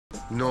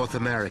North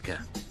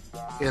America,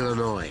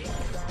 Illinois,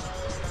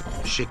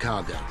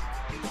 Chicago.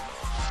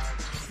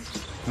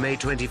 May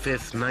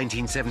 25th,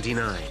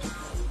 1979,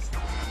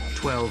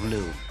 12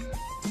 noon.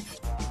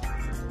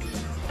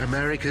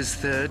 America's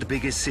third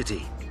biggest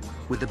city,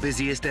 with the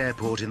busiest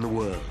airport in the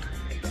world.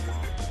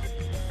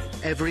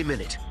 Every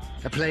minute,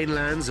 a plane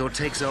lands or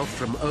takes off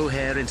from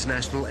O'Hare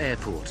International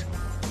Airport.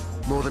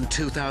 More than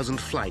 2,000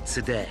 flights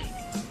a day.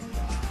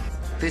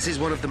 This is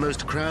one of the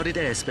most crowded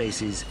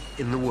airspaces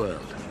in the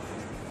world.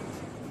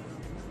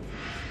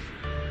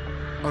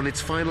 On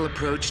its final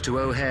approach to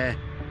O'Hare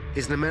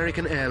is an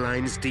American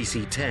Airlines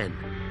DC-10,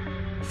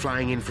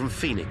 flying in from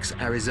Phoenix,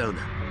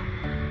 Arizona.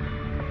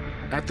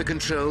 At the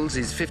controls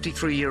is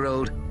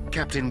 53-year-old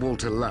Captain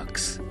Walter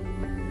Lux.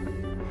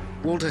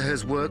 Walter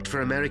has worked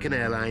for American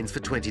Airlines for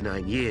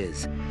 29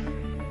 years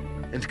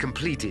and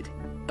completed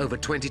over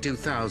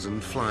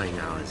 22,000 flying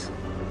hours.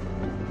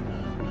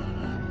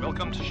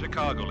 Welcome to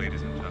Chicago,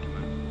 ladies and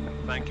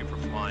gentlemen. Thank you for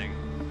flying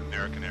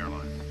American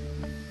Airlines.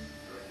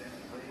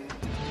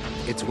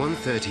 It's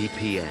 1:30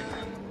 p.m.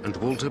 and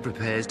Walter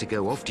prepares to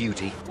go off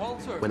duty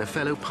when a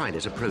fellow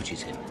pilot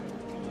approaches him.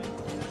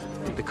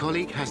 The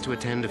colleague has to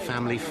attend a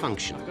family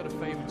function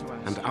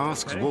and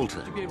asks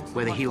Walter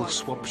whether he'll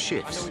swap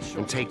shifts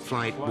and take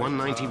flight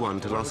 191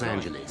 to Los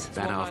Angeles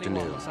that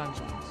afternoon.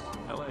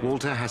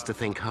 Walter has to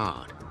think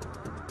hard.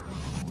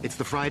 It's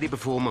the Friday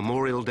before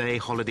Memorial Day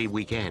holiday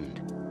weekend,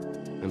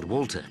 and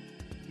Walter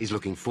is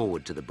looking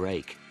forward to the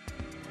break.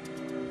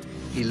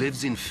 He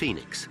lives in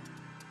Phoenix,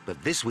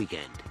 but this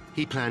weekend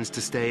he plans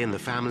to stay in the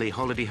family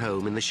holiday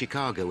home in the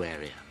Chicago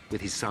area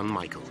with his son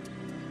Michael.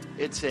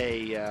 It's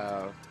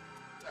a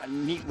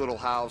neat little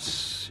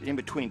house in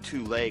between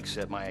two lakes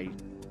that my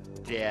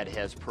dad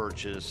has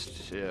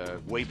purchased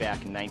way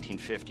back in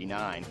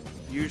 1959.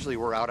 Usually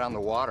we're out on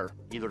the water,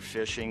 either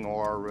fishing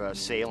or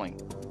sailing.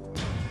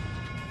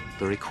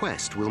 The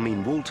request will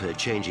mean Walter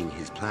changing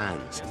his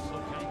plans.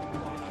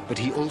 But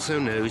he also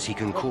knows he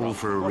can call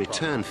for a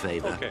return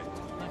favor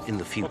in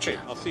the future.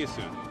 Okay, I'll see you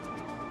soon.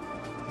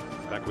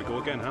 Back we go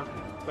again, huh?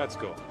 Let's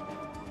go.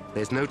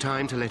 There's no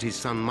time to let his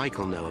son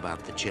Michael know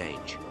about the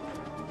change.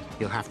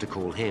 He'll have to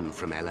call him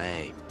from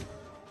LA.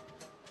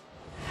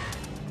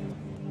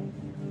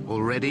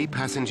 Already,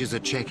 passengers are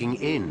checking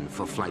in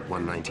for Flight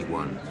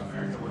 191.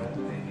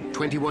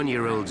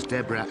 21-year-olds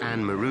Deborah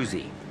Ann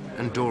Maruzzi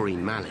and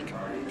Doreen Malik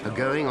are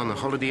going on the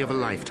holiday of a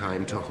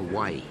lifetime to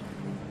Hawaii.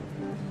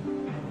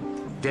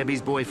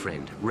 Debbie's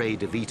boyfriend, Ray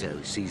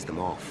DeVito, sees them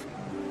off.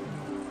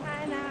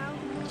 Hi now.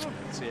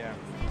 See ya.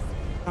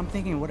 I'm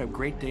thinking what a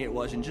great day it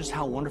was and just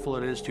how wonderful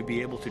it is to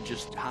be able to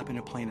just hop in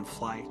a plane and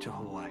fly to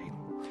Hawaii.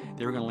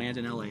 They were going to land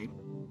in LA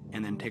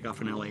and then take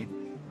off in LA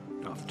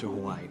off to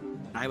Hawaii.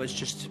 I was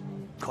just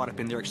caught up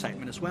in their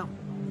excitement as well.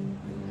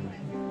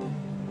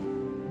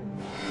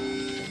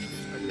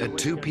 At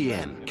 2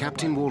 p.m.,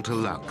 Captain Walter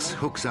Lux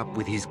hooks up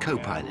with his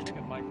co-pilot,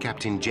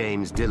 Captain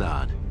James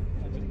Dillard,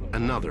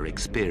 another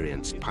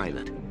experienced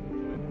pilot.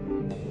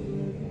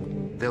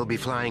 They'll be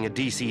flying a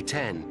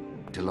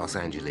DC-10 to Los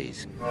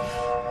Angeles.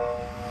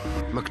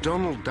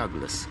 McDonnell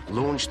Douglas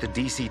launched the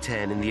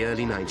DC-10 in the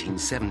early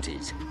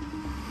 1970s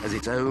as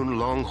its own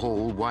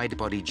long-haul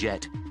wide-body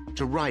jet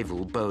to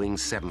rival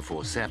Boeing's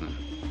 747.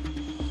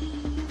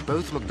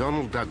 Both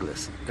McDonnell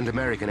Douglas and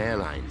American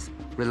Airlines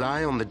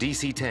rely on the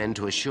DC-10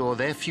 to assure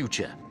their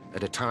future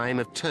at a time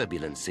of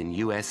turbulence in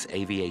U.S.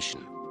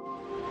 aviation.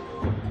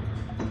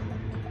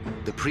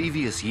 The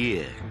previous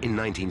year, in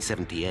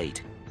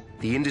 1978,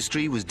 the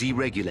industry was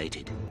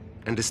deregulated,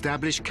 and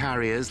established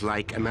carriers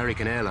like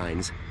American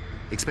Airlines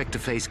expect to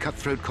face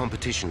cutthroat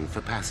competition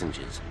for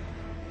passengers.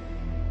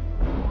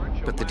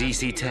 But the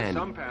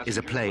DC-10 is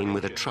a plane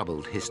with a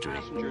troubled history.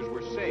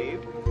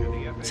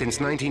 Since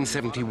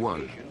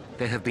 1971,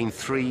 there have been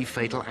 3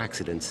 fatal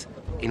accidents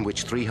in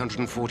which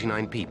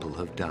 349 people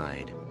have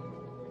died.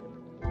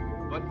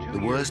 The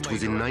worst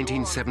was in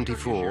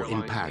 1974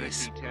 in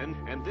Paris,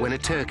 when a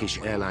Turkish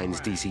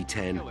Airlines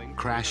DC-10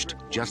 crashed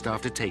just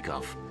after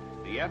takeoff.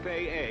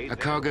 A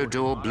cargo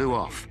door blew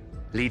off,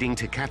 leading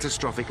to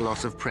catastrophic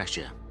loss of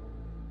pressure.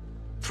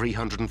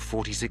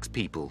 346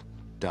 people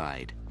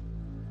died.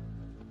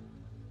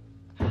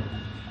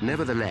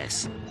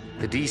 Nevertheless,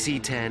 the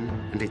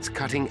DC-10 and its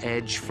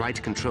cutting-edge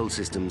flight control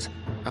systems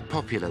are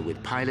popular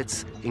with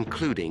pilots,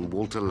 including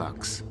Walter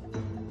Lux.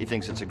 He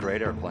thinks it's a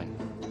great airplane.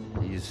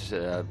 He's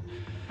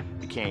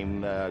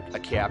became a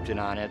captain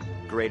on it.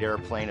 Great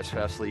airplane,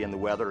 especially in the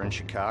weather in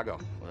Chicago.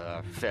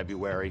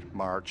 February,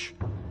 March,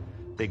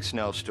 big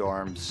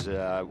snowstorms,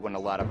 when a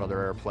lot of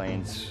other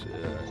airplanes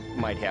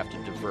might have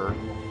to divert.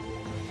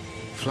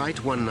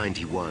 Flight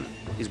 191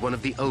 is one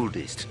of the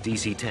oldest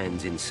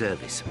DC-10s in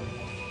service.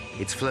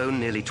 It's flown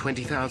nearly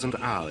 20,000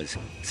 hours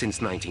since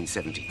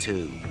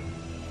 1972.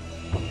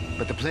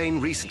 But the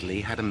plane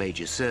recently had a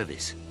major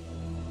service.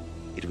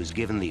 It was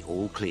given the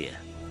all clear.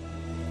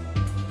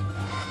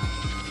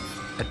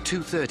 At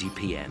 2:30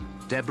 p.m.,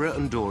 Deborah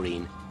and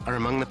Doreen are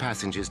among the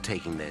passengers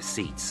taking their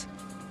seats.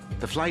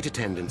 The flight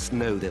attendants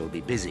know they'll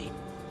be busy.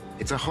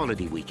 It's a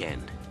holiday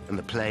weekend, and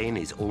the plane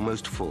is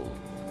almost full.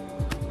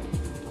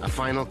 A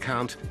final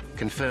count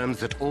confirms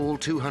that all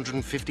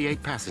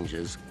 258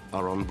 passengers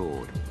are on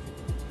board.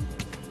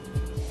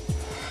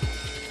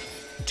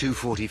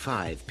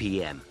 2:45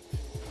 p.m.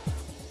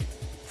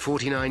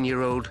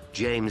 49-year-old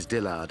James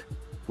Dillard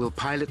will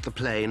pilot the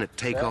plane at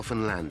takeoff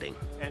and landing.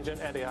 Engine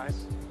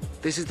anti-ice.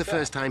 This is the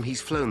first time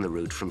he's flown the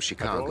route from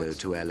Chicago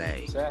to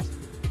LA.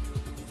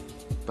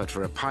 But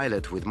for a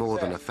pilot with more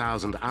than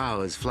 1,000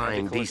 hours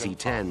flying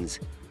DC-10s,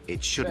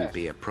 it shouldn't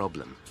be a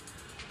problem.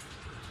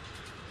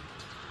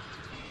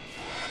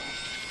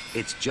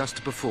 It's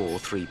just before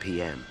 3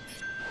 p.m.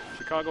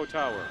 Chicago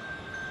Tower.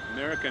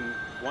 American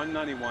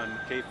 191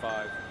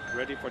 K5,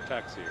 ready for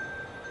taxi.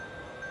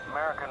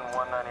 American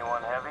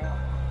 191 Heavy,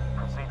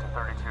 proceed to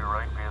 32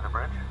 right via the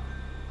bridge.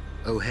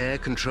 O'Hare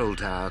Control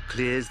Tower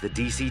clears the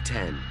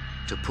DC-10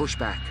 to push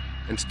back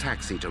and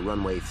taxi to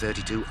runway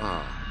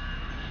 32R.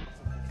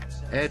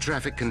 Air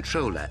traffic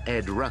controller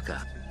Ed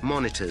Rucker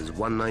monitors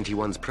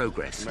 191's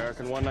progress.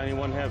 American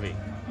 191 Heavy,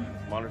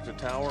 monitor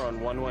tower on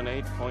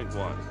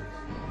 118.1.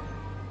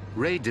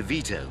 Ray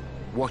DeVito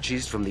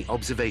watches from the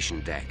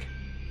observation deck.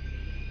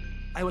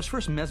 I was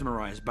first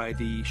mesmerized by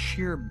the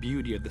sheer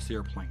beauty of this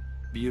airplane.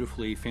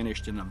 Beautifully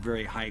finished in a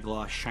very high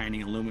gloss,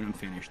 shining aluminum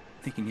finish.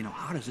 Thinking, you know,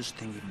 how does this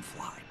thing even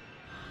fly?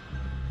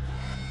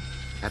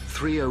 At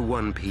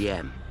 3:01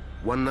 p.m.,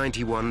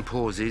 191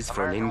 pauses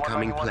for an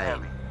incoming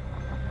plane.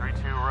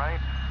 32 right,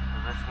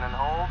 position and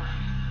hold.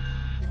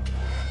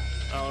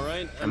 All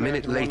right. A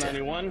minute later,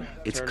 191,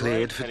 it's turn cleared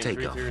right, for heading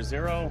takeoff.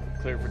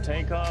 330, clear for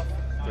takeoff.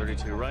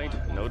 32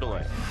 right, no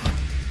delay.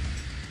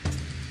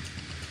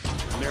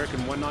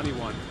 American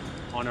 191,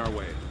 on our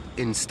way.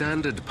 In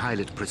standard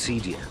pilot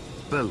procedure,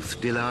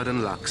 both Dillard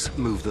and Lux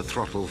move the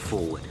throttle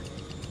forward.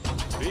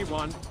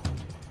 V1.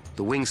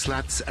 The wing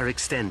slats are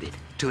extended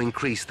to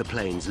increase the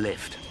plane's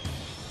lift.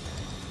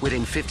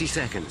 Within 50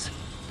 seconds,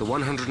 the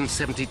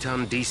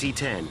 170-ton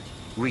DC-10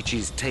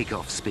 reaches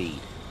takeoff speed.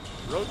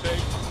 Rotate.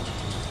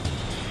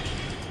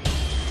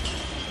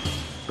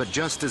 But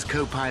just as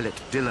co-pilot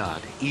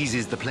Dillard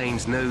eases the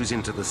plane's nose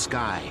into the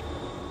sky,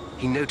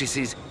 he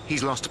notices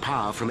he's lost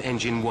power from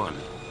engine 1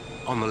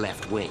 on the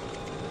left wing.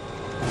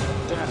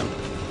 Damn.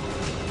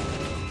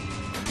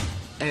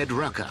 Ed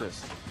Rucker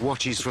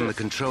watches from the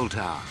control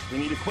tower. We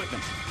need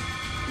equipment.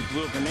 We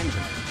blew up an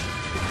engine.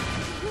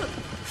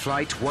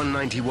 Flight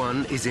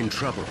 191 is in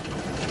trouble.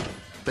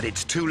 But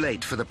it's too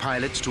late for the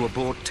pilots to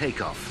abort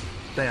takeoff.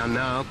 They are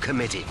now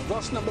committed.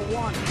 Bus number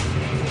 1.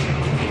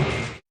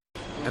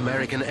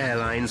 American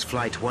Airlines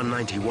Flight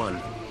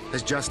 191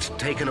 has just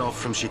taken off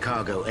from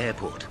Chicago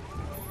Airport.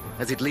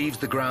 As it leaves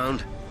the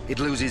ground, it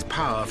loses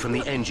power from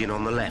the engine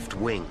on the left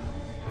wing.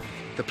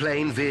 The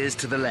plane veers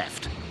to the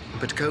left,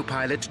 but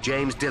co-pilot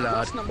James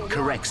Dillard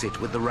corrects it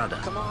with the rudder.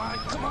 Come on,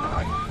 come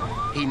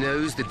on. He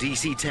knows the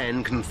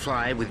DC-10 can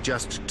fly with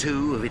just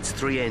 2 of its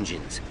 3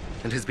 engines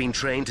and has been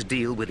trained to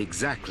deal with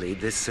exactly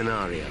this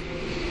scenario.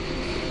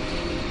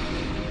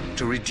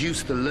 To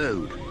reduce the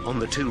load on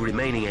the 2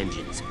 remaining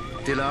engines,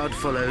 Dillard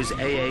follows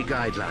AA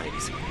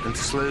guidelines and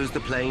slows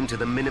the plane to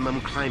the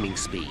minimum climbing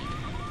speed,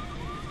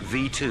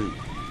 V2,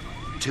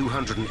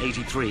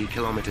 283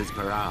 kilometers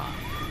per hour.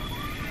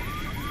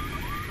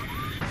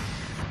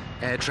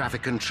 Air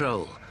traffic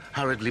control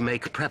hurriedly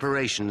make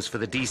preparations for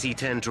the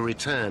DC-10 to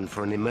return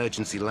for an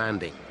emergency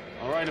landing.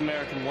 All right,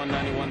 American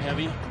 191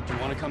 Heavy, do you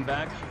want to come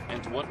back?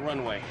 And to what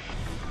runway?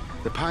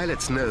 The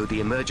pilots know the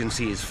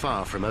emergency is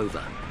far from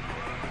over,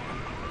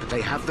 but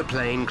they have the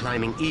plane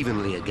climbing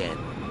evenly again,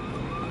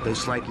 though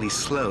slightly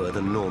slower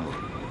than normal.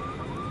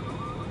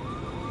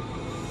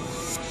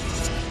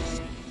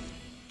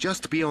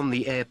 Just beyond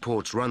the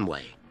airport's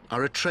runway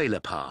are a trailer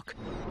park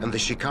and the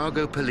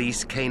Chicago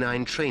Police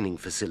Canine Training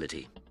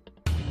Facility.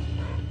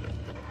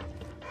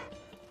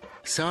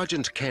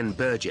 Sergeant Ken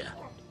Berger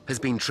has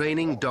been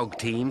training dog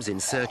teams in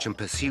search and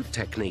pursuit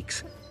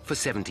techniques for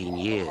 17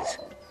 years.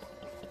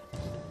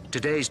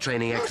 Today's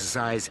training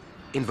exercise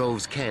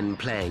involves Ken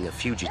playing a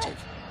fugitive.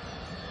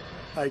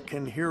 I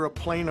can hear a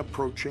plane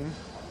approaching.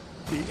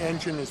 The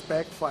engine is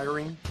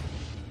backfiring.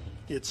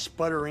 It's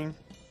sputtering.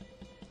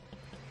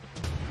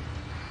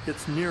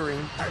 It's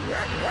nearing.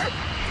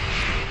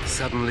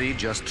 Suddenly,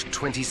 just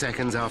 20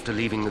 seconds after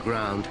leaving the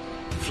ground,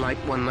 Flight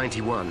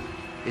 191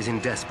 is in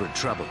desperate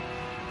trouble.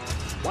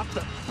 What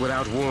the?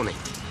 Without warning,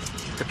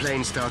 the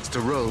plane starts to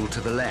roll to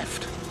the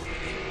left.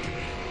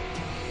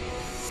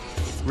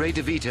 Ray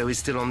DeVito is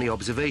still on the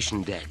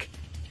observation deck.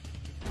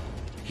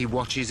 He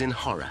watches in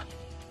horror.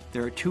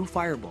 There are 2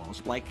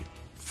 fireballs, like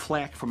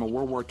flak from a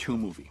World War II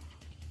movie.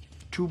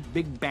 2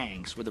 big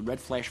bangs with a red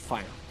flash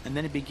fire, and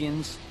then it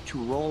begins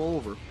to roll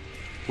over.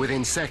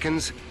 Within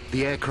seconds,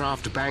 the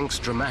aircraft banks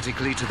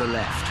dramatically to the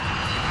left.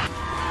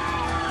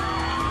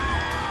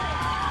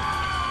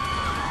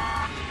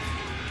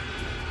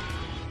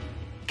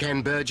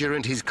 Ken Berger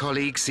and his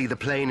colleagues see the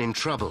plane in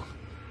trouble.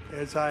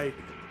 As I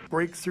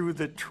break through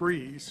the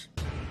trees,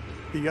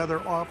 the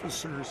other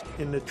officers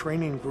in the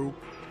training group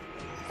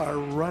are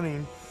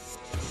running.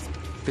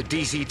 The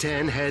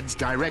DC-10 heads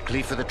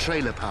directly for the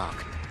trailer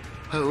park,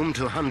 home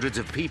to hundreds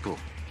of people.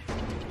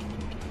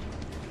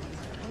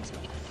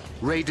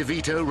 Ray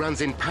DeVito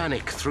runs in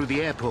panic through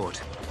the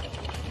airport.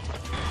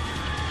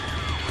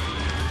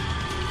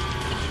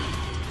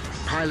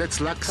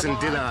 Pilots Lux and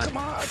Dillard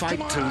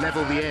fight to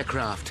level the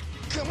aircraft.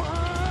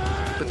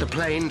 But the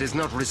plane does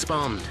not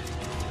respond.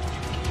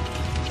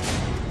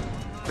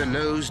 The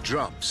nose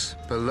drops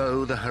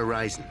below the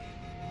horizon.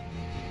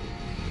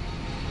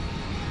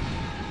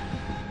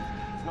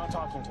 He's not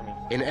talking to me.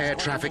 In air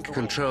traffic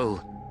control,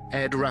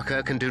 Ed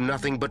Rucker can do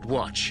nothing but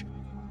watch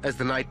as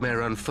the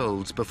nightmare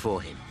unfolds before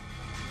him.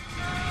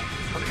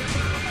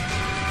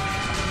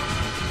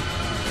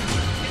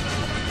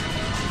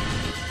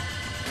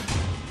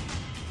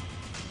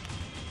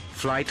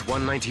 Flight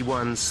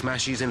 191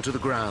 smashes into the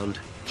ground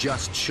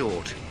just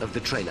short of the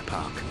trailer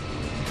park.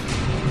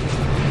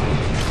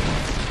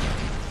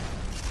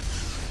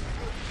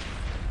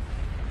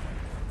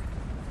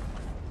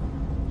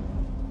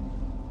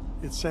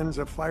 It sends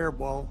a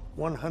fireball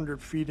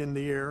 100 feet in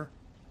the air,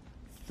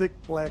 thick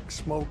black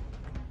smoke,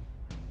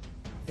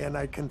 and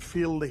I can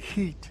feel the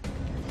heat.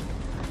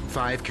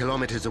 5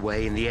 kilometers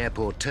away in the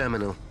airport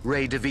terminal,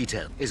 Ray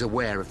DeVito is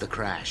aware of the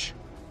crash.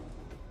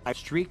 I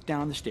streak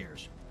down the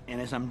stairs,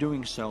 and as I'm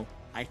doing so,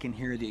 I can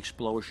hear the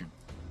explosion,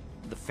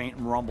 the faint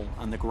rumble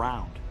on the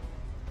ground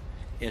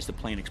as the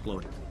plane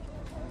exploded.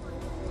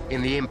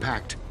 In the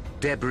impact,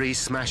 debris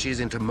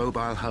smashes into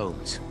mobile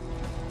homes.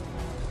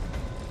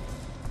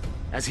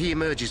 As he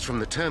emerges from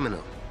the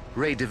terminal,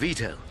 Ray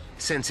DeVito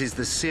senses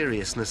the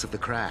seriousness of the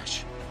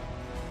crash.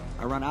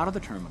 I run out of the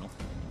terminal,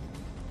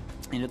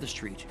 into the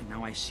street, and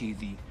now I see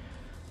the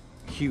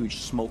huge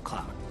smoke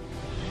cloud.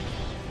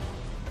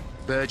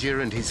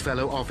 Berger and his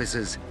fellow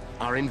officers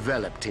are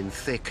enveloped in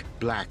thick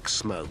black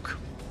smoke.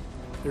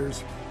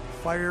 There's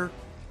fire,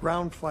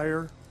 ground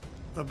fire,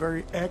 a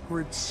very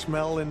acrid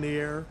smell in the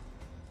air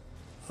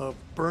of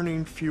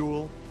burning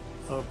fuel,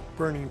 of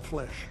burning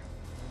flesh.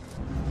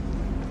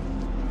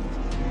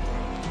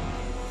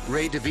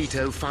 Ray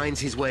DeVito finds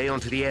his way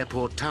onto the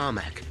airport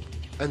tarmac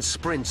and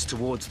sprints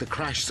towards the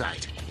crash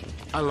site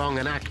along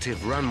an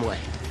active runway.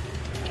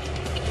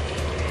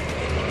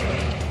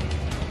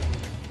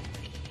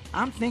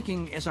 I'm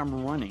thinking as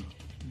I'm running,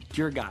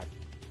 dear God,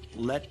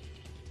 let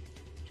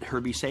her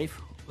be safe,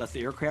 let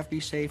the aircraft be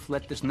safe,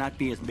 let this not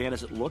be as bad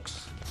as it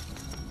looks.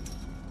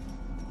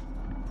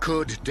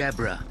 Could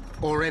Deborah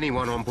or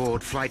anyone on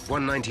board Flight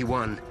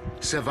 191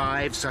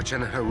 survive such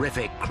an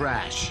horrific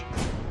crash?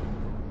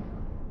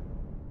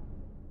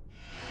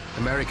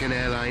 American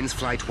Airlines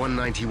Flight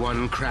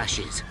 191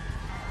 crashes.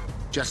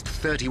 Just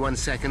 31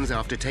 seconds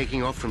after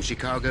taking off from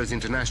Chicago's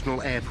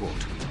International Airport.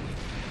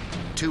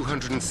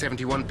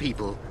 271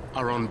 people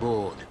are on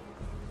board.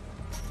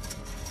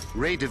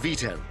 Ray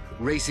DeVito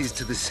races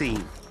to the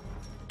scene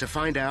to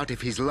find out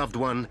if his loved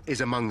one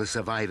is among the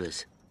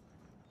survivors.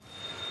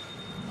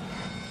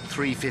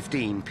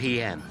 3:15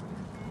 p.m.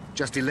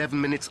 Just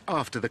 11 minutes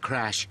after the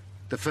crash,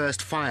 the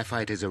first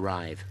firefighters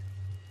arrive.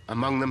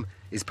 Among them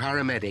is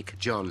paramedic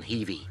John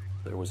Heavey.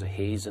 There was a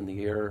haze in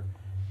the air,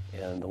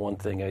 and the one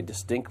thing I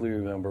distinctly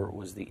remember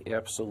was the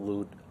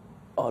absolute,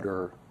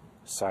 utter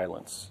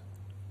silence.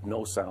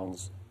 No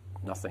sounds,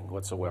 nothing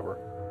whatsoever.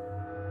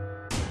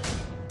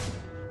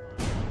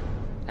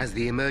 As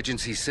the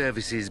emergency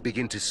services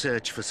begin to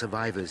search for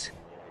survivors,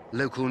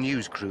 local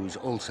news crews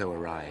also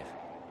arrive.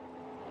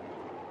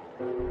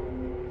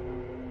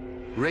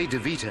 Ray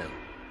DeVito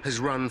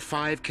has run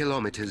 5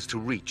 kilometers to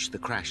reach the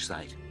crash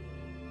site.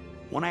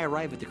 When I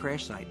arrive at the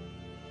crash site,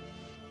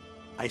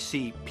 I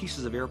see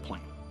pieces of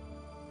airplane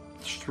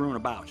strewn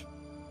about.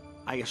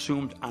 I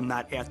assumed I'm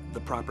not at the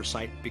proper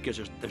site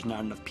because there's not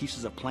enough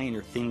pieces of plane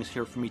or things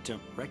here for me to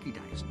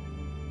recognize.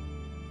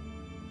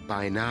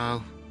 By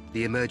now,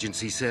 the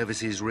emergency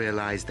services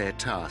realize their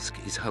task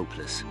is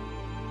hopeless.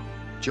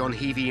 John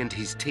Heavey and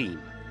his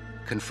team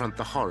confront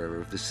the horror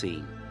of the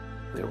scene.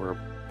 There were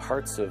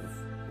parts of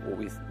what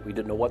we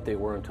didn't know what they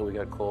were until we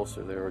got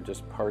closer. There were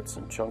just parts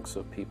and chunks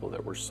of people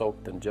that were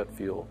soaked in jet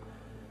fuel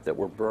that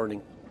were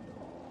burning.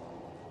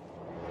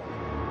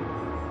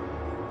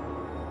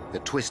 The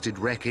twisted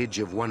wreckage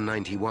of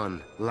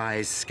 191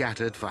 lies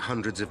scattered for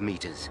hundreds of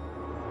meters.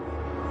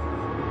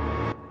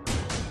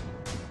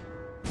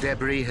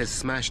 Debris has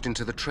smashed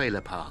into the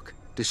trailer park,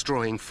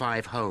 destroying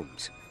 5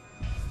 homes.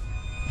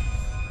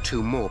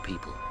 2 more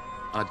people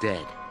are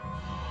dead.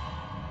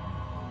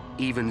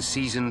 Even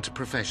seasoned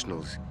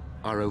professionals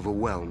are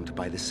overwhelmed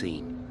by the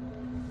scene.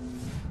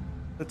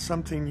 It's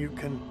something you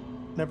can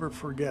never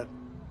forget.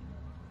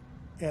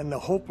 And the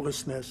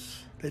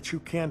hopelessness that you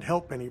can't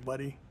help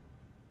anybody.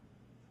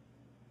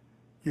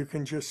 You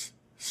can just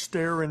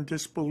stare in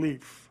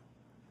disbelief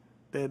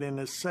that in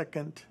a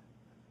second,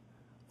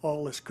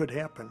 all this could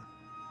happen.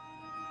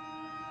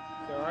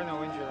 There are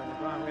no injured on the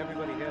ground.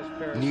 Everybody has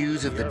parachutes.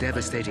 News of the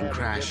devastating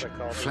crash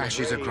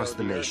flashes across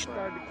the nation.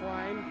 Started to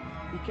climb.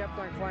 He kept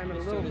on climbing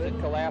a little bit. It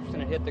collapsed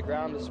and it hit the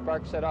ground. The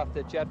spark set off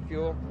the jet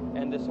fuel,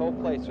 and this whole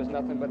place was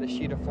nothing but a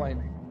sheet of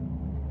flame.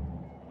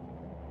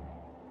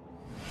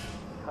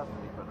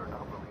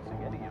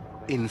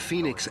 In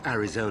Phoenix,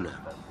 Arizona,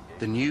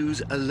 the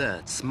news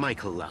alerts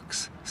Michael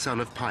Lux, son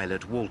of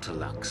pilot Walter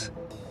Lux.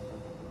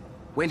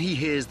 When he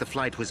hears the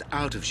flight was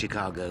out of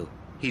Chicago,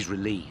 he's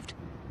relieved.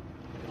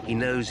 He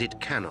knows it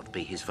cannot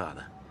be his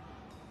father.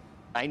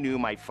 I knew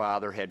my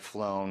father had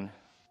flown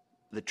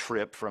the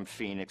trip from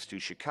Phoenix to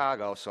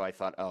Chicago, so I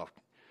thought, oh,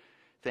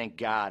 thank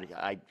God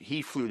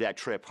he flew that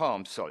trip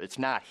home, so it's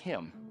not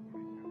him.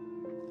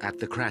 At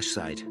the crash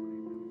site,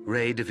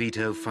 Ray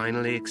DeVito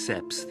finally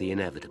accepts the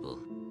inevitable.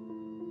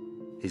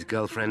 His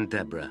girlfriend,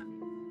 Deborah,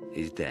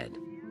 is dead.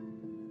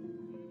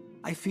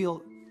 I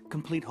feel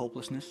complete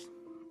hopelessness.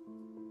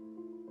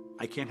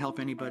 I can't help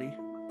anybody.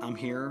 I'm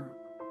here.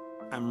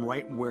 I'm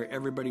right where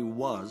everybody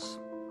was,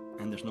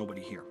 and there's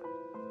nobody here.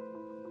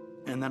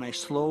 And then I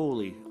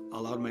slowly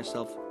allowed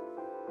myself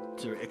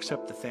to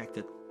accept the fact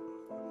that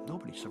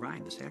nobody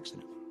survived this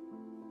accident.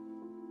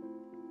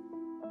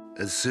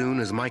 As soon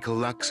as Michael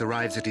Lux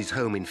arrives at his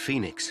home in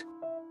Phoenix,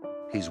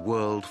 his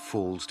world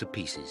falls to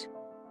pieces.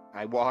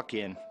 I walk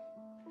in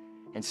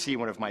and see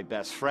one of my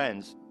best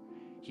friends.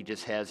 He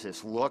just has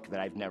this look that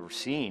I've never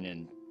seen,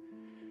 and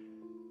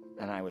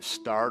I was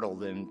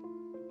startled, and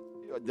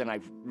then I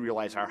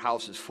realized our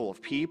house is full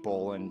of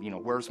people, and, you know,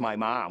 where's my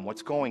mom?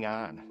 What's going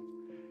on?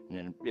 And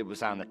then it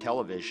was on the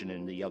television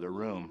in the other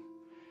room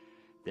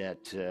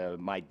that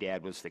my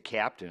dad was the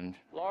captain.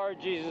 Lord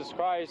Jesus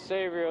Christ,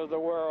 Savior of the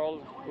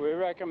world, we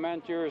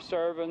recommend your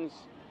servants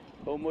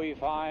whom we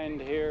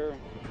find here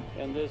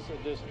in this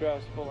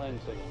distressful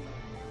incident.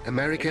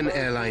 American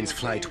Airlines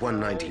Flight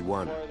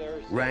 191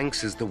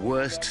 ranks as the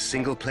worst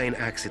single-plane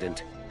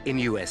accident in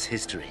U.S.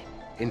 history.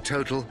 In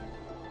total,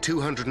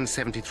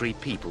 273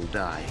 people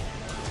died.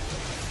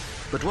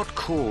 But what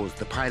caused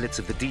the pilots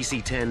of the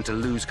DC-10 to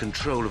lose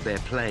control of their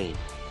plane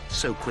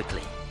so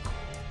quickly?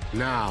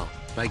 Now,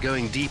 by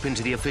going deep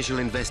into the official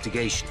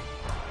investigation,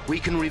 we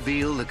can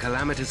reveal the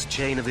calamitous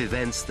chain of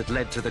events that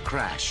led to the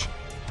crash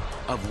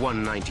of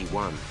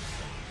 191.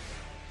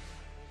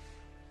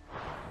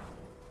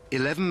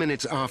 11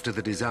 minutes after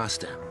the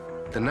disaster,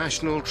 the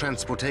National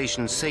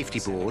Transportation Safety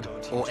Board,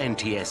 or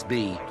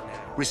NTSB,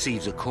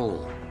 receives a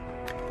call.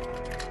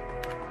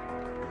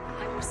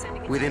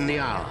 Within the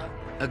hour,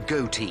 a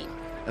GO team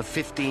of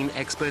 15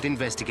 expert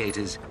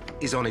investigators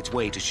is on its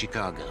way to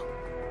Chicago.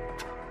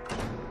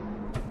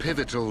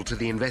 Pivotal to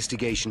the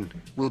investigation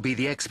will be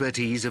the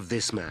expertise of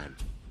this man,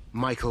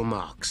 Michael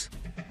Marks.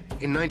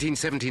 In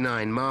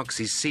 1979, Marks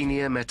is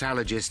senior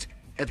metallurgist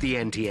at the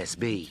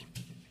NTSB.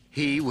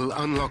 He will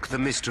unlock the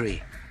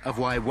mystery of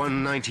why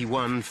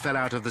 191 fell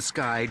out of the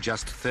sky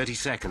just 30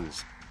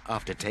 seconds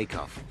after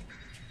takeoff.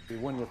 You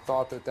wouldn't have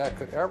thought that that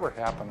could ever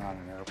happen on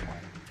an airplane.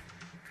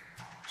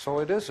 So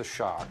it is a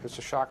shock. It's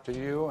a shock to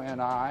you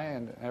and I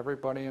and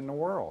everybody in the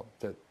world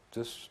that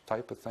this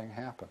type of thing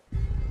happened.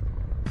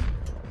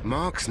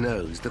 Marks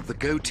knows that the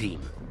GO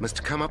team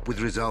must come up with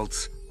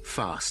results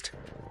fast.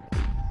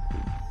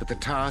 But the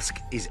task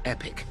is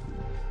epic.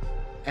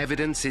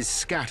 Evidence is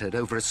scattered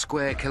over a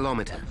square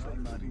kilometer,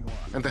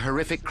 and the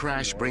horrific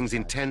crash brings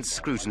intense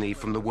scrutiny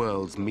from the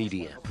world's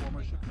media.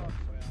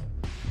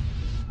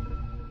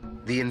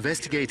 The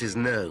investigators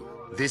know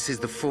this is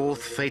the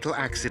fourth fatal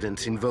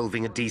accident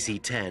involving a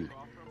DC-10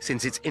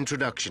 since its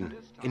introduction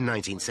in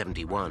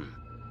 1971.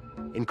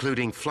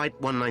 Including Flight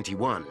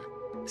 191,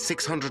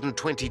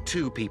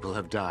 622 people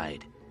have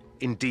died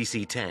in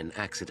DC-10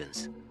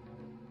 accidents.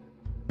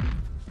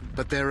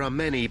 But there are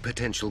many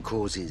potential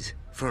causes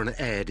for an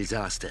air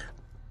disaster.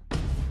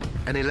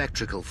 An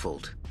electrical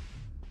fault,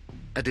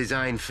 a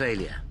design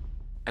failure,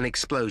 an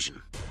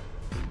explosion,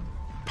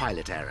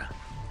 pilot error.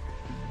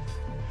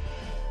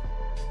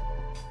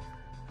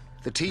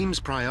 The team's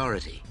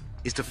priority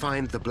is to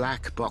find the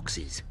black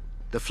boxes,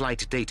 the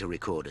flight data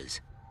recorders.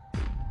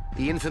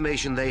 The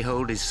information they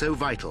hold is so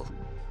vital,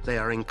 they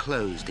are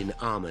enclosed in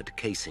armored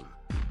casing.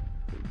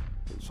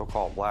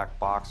 So-called black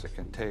box that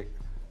can take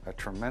a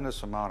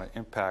tremendous amount of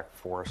impact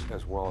force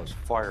as well as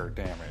fire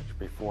damage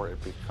before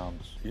it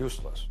becomes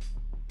useless.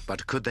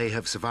 But could they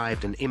have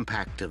survived an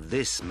impact of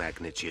this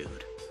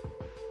magnitude?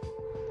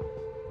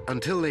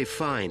 Until they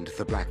find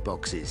the black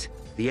boxes,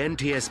 the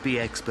NTSB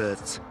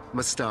experts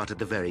must start at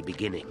the very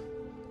beginning.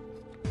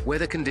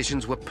 Weather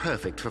conditions were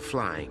perfect for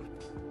flying,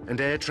 and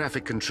air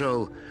traffic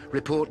control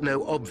report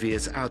no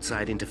obvious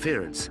outside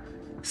interference,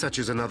 such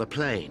as another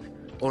plane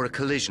or a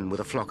collision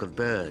with a flock of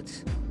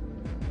birds.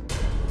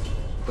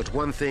 But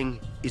one thing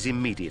is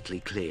immediately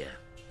clear.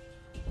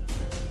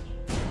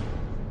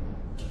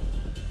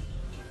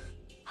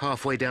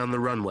 Halfway down the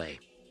runway,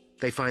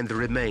 they find the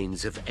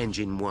remains of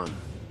Engine 1.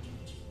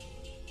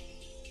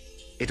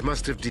 It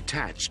must have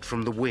detached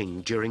from the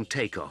wing during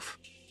takeoff.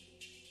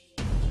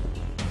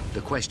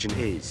 The question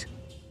is,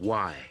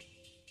 why?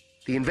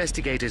 The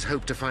investigators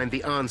hope to find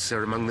the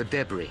answer among the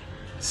debris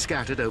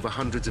scattered over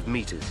hundreds of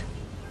meters.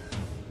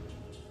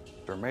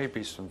 There may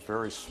be some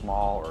very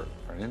small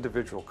or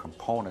individual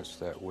components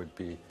that would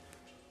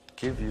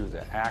give you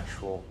the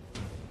actual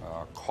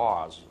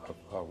cause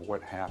of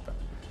what happened.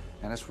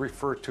 And it's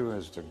referred to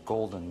as the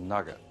golden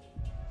nugget.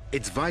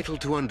 It's vital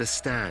to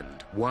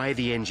understand why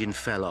the engine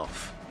fell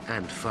off,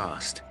 and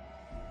fast.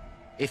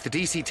 If the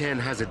DC-10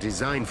 has a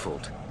design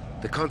fault,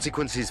 the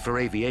consequences for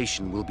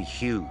aviation will be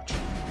huge.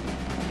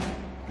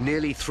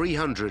 Nearly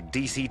 300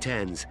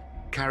 DC-10s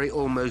carry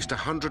almost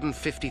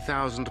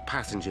 150,000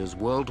 passengers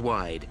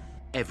worldwide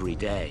every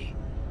day.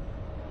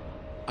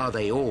 Are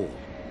they all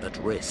at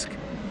risk?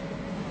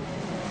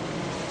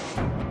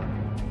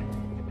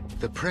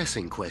 The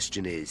pressing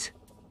question is,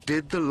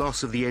 did the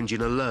loss of the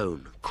engine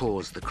alone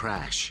cause the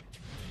crash?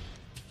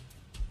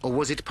 Or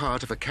was it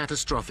part of a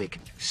catastrophic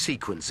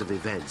sequence of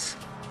events?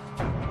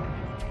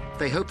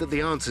 They hope that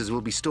the answers will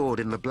be stored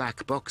in the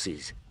black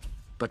boxes,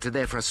 but to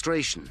their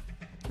frustration,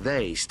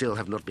 they still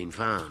have not been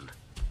found.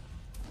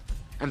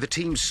 And the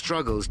team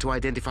struggles to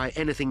identify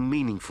anything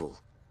meaningful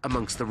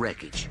amongst the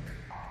wreckage.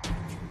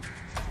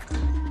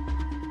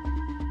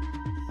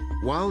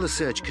 While the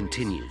search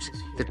continues,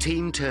 the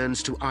team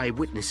turns to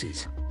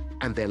eyewitnesses,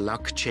 and their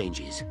luck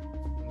changes.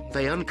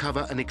 They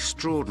uncover an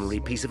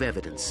extraordinary piece of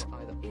evidence.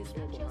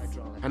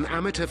 An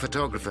amateur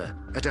photographer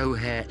at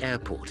O'Hare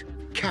Airport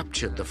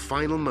captured the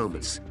final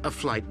moments of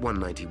Flight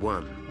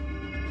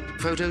 191.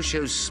 Photo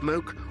shows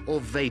smoke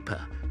or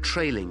vapor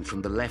trailing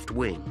from the left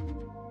wing.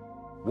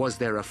 Was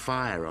there a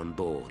fire on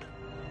board?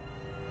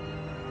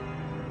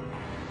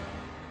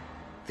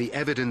 The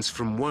evidence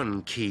from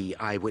one key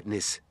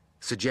eyewitness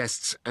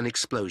suggests an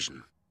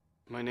explosion.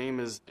 My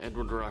name is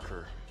Edward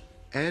Rucker.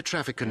 Air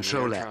traffic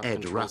controller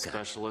Ed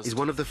Rucker is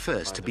one of the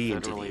first to be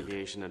Federal interviewed.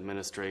 Aviation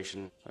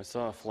Administration. I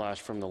saw a flash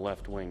from the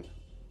left wing.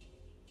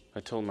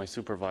 I told my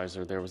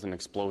supervisor there was an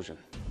explosion.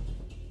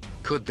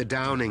 Could the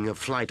downing of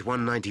Flight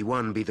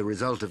 191 be the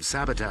result of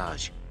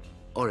sabotage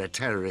or a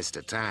terrorist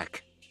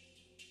attack?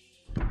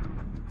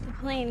 The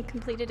plane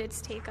completed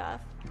its takeoff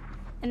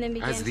and then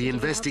began As the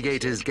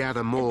investigators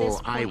gather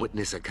more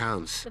eyewitness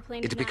accounts,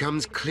 it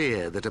becomes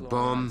clear that a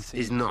bomb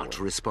is not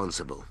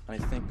responsible.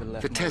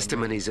 The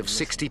testimonies of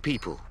 60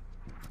 people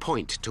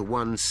point to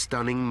one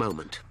stunning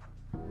moment.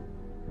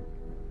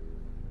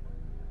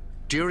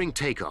 During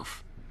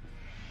takeoff,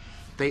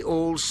 they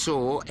all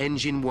saw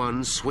Engine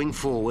 1 swing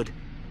forward,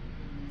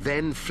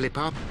 then flip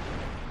up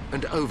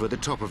and over the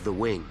top of the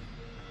wing.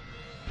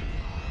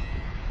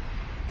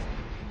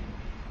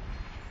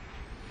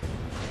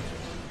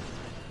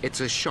 It's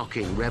a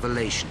shocking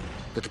revelation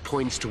that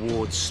points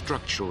towards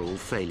structural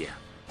failure.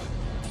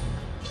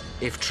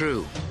 If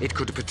true, it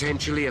could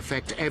potentially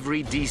affect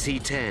every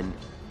DC-10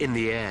 in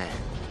the air.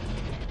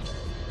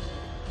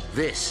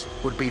 This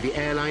would be the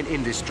airline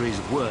industry's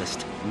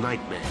worst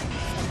nightmare.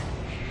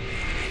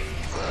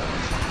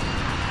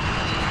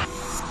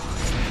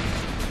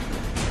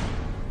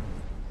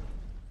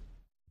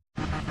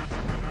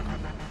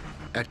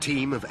 A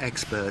team of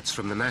experts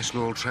from the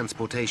National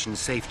Transportation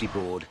Safety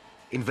Board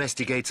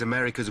investigates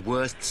America's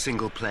worst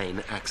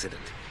single-plane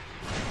accident.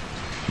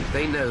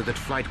 They know that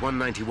Flight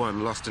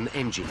 191 lost an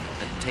engine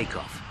at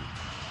takeoff.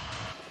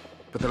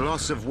 But the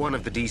loss of one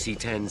of the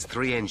DC-10's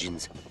 3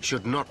 engines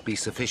should not be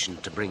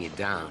sufficient to bring it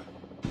down.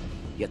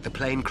 Yet the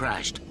plane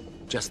crashed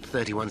just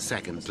 31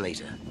 seconds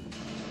later.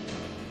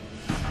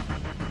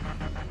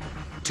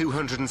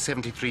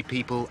 273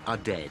 people are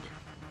dead.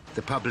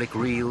 The public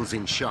reels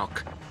in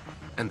shock,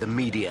 and the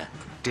media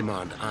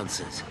demand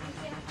answers.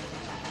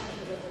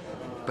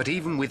 But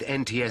even with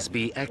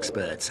NTSB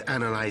experts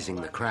analyzing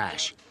the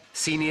crash,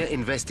 senior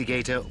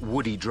investigator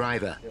Woody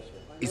Driver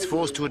is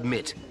forced to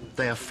admit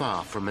they are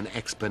far from an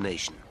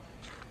explanation.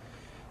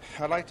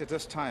 I'd like to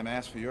this time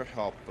ask for your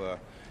help.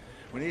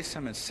 We need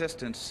some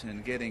insistence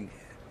in getting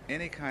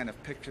any kind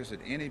of pictures that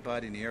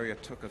anybody in the area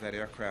took of that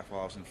aircraft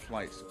while it was in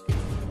flight.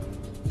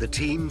 The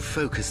team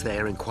focus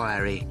their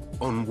inquiry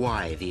on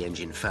why the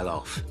engine fell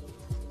off.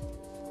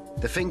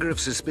 The finger of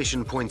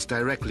suspicion points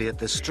directly at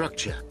the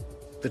structure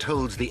that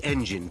holds the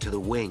engine to the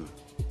wing.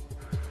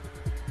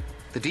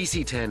 The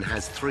DC-10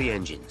 has 3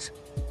 engines,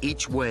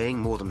 each weighing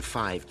more than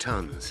 5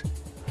 tons.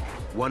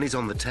 One is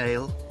on the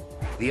tail,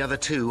 the other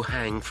 2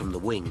 hang from the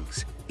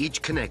wings,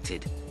 each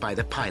connected by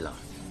the pylon.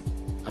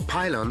 A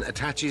pylon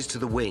attaches to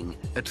the wing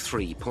at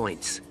 3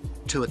 points,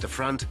 2 at the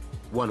front,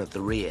 1 at the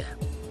rear.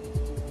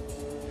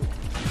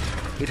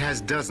 It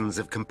has dozens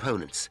of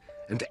components,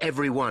 and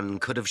every one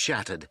could have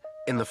shattered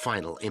in the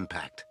final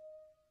impact.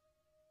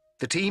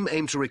 The team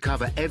aim to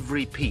recover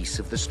every piece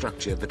of the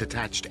structure that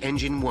attached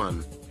Engine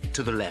 1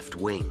 to the left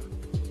wing.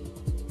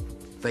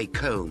 They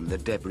comb the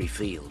debris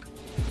field.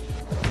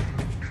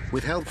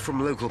 With help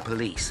from local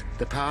police,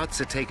 the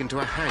parts are taken to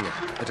a hangar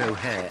at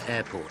O'Hare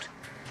Airport.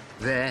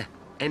 There,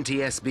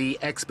 NTSB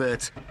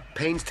experts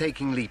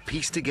painstakingly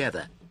piece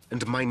together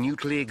and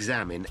minutely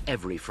examine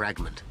every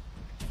fragment.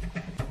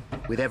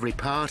 With every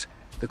part,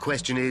 the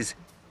question is,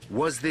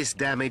 was this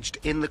damaged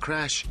in the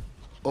crash,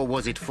 or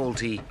was it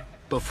faulty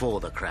before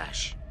the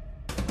crash?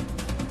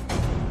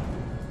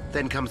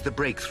 Then comes the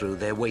breakthrough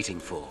they're waiting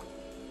for.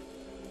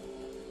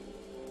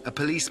 A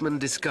policeman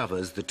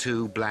discovers the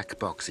 2 black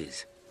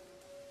boxes.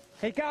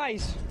 Hey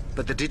guys!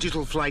 But the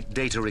digital flight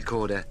data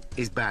recorder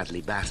is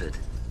badly battered.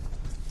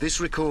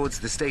 This records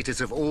the status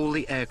of all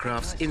the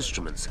aircraft's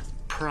instruments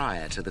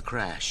prior to the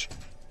crash.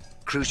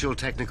 Crucial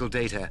technical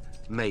data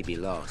may be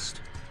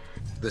lost.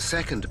 The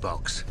second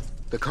box,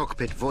 the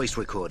cockpit voice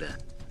recorder,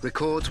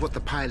 records what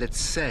the pilots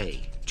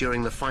say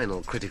during the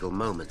final critical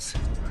moments.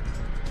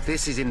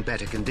 This is in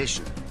better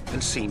condition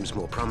and seems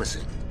more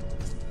promising.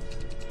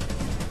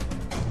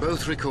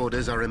 Both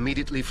recorders are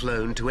immediately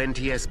flown to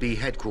NTSB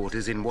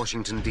headquarters in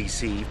Washington,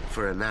 D.C.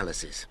 for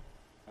analysis.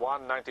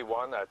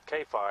 191 at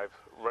K5,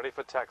 ready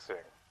for taxiing.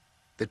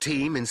 The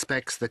team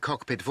inspects the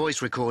cockpit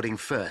voice recording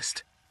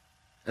first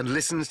and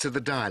listens to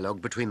the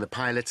dialogue between the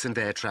pilots and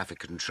air traffic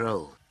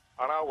control.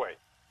 On our way.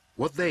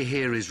 What they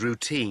hear is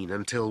routine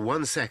until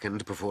 1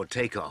 second before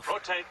takeoff,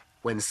 Rotate.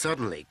 when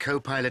suddenly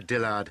co-pilot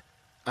Dillard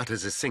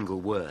utters a single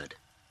word.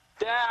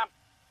 Damn!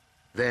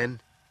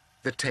 Then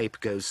the tape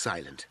goes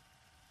silent.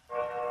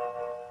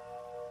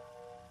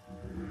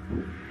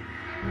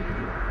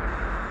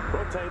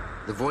 Rotate.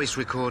 The voice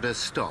recorder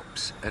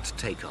stops at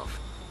takeoff.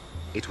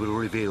 It will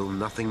reveal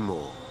nothing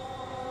more.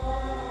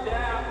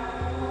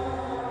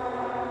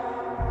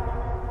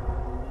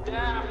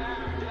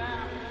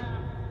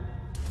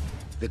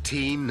 The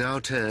team now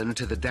turn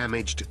to the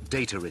damaged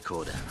data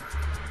recorder.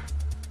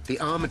 The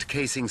armored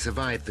casing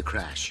survived the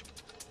crash,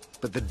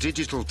 but the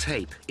digital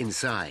tape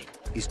inside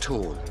is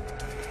torn.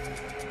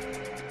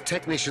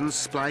 Technicians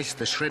splice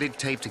the shredded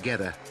tape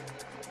together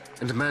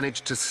and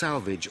manage to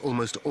salvage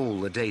almost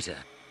all the data.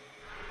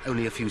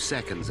 Only a few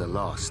seconds are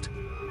lost.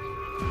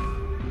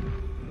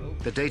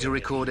 The data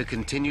recorder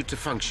continued to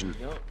function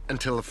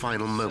until the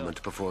final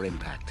moment before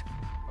impact.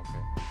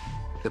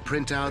 The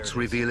printouts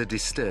reveal a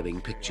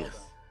disturbing picture.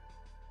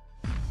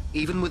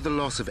 Even with the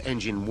loss of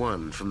engine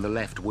 1 from the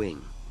left wing,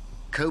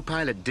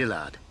 co-pilot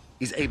Dillard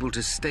is able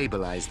to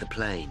stabilize the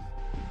plane.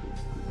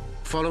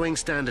 Following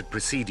standard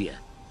procedure,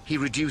 he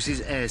reduces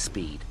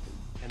airspeed,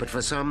 but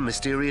for some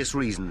mysterious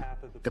reason,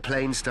 the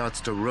plane starts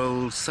to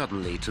roll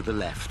suddenly to the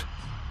left.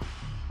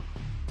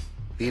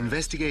 The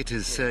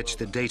investigators search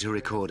the data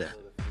recorder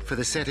for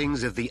the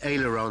settings of the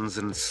ailerons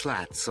and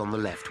slats on the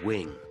left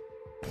wing.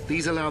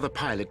 These allow the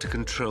pilot to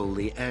control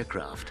the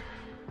aircraft.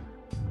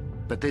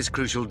 But this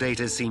crucial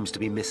data seems to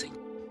be missing.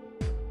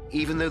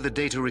 Even though the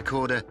data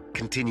recorder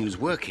continues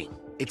working,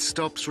 it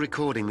stops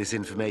recording this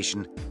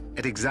information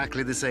at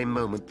exactly the same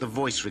moment the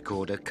voice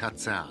recorder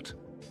cuts out.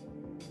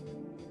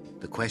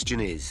 The question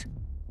is,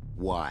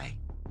 why?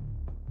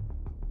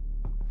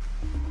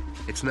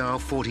 It's now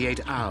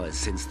 48 hours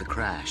since the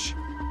crash.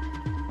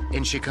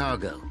 In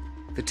Chicago,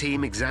 the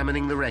team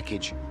examining the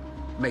wreckage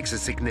makes a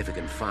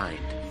significant find.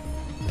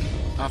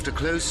 After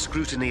close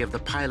scrutiny of the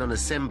pylon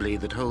assembly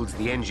that holds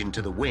the engine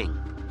to the wing,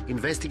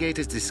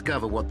 investigators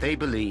discover what they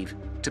believe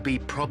to be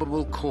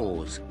probable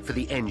cause for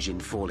the engine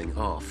falling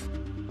off.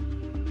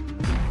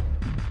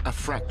 A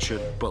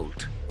fractured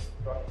bolt.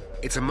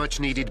 It's a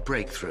much-needed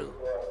breakthrough,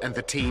 and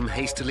the team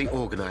hastily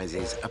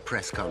organizes a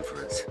press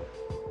conference.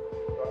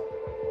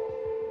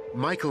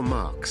 Michael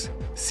Marks,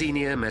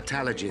 senior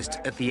metallurgist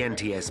at the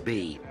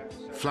NTSB,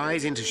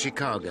 flies into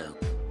Chicago,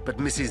 but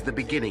misses the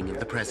beginning of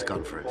the press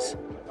conference.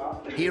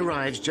 He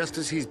arrives just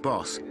as his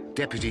boss,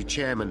 Deputy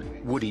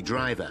Chairman Woody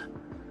Driver,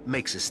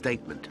 makes a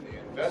statement. The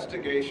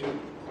investigation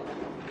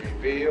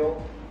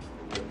revealed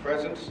the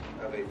presence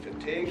of a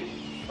fatigue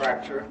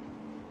fracture.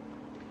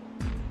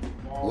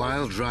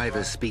 While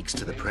Driver speaks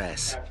to the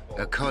press,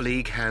 a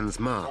colleague hands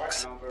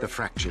Marks the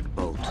fractured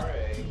bolt.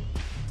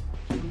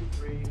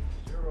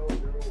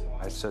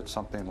 I said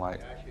something like,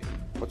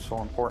 what's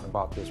so important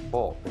about this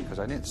bolt? Because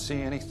I didn't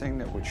see anything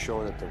that would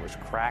show that there was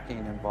cracking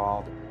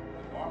involved.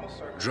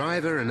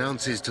 Driver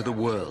announces to the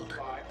world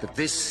that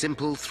this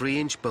simple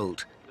 3-inch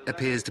bolt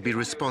appears to be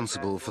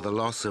responsible for the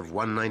loss of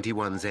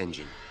 191's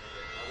engine.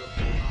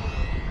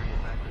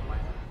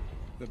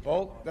 The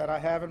bolt that I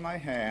have in my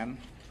hand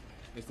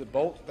is the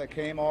bolt that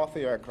came off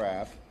the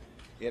aircraft.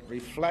 It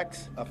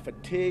reflects a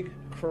fatigue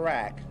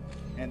crack,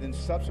 and then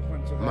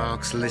subsequent to that...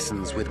 Marks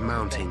listens with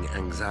mounting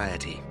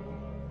anxiety.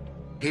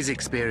 His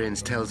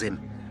experience tells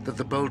him that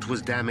the bolt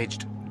was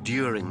damaged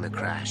during the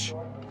crash,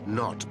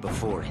 not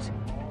before it.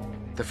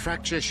 The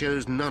fracture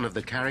shows none of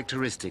the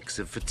characteristics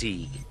of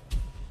fatigue.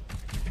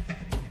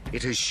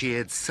 It has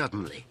sheared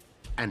suddenly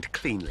and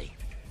cleanly.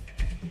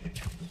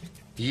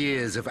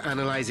 Years of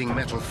analyzing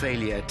metal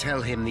failure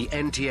tell him the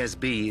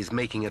NTSB is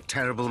making a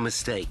terrible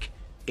mistake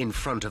in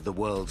front of the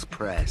world's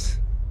press.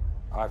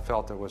 I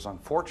felt it was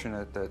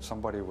unfortunate that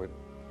somebody would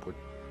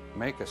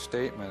make a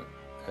statement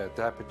at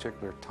that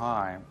particular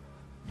time,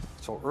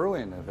 so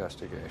early in the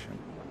investigation.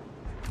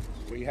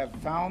 We have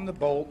found the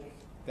bolt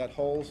that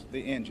holds the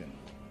engine.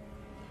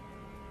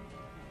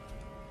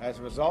 As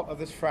a result of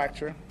this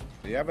fracture,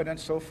 the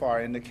evidence so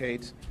far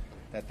indicates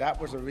that that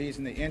was the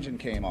reason the engine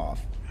came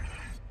off.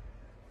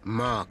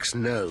 Marks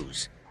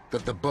knows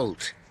that the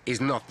bolt is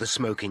not the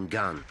smoking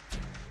gun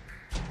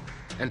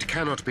and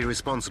cannot be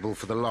responsible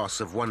for the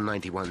loss of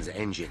 191's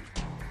engine.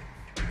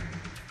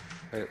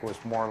 It was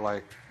more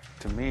like,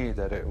 to me,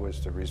 that it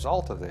was the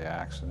result of the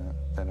accident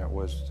than it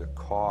was the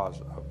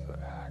cause of the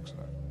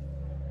accident.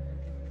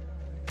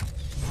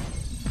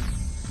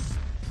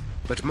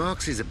 But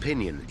Marks's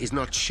opinion is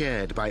not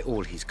shared by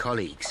all his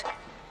colleagues.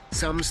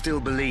 Some still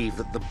believe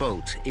that the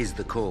bolt is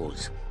the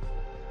cause.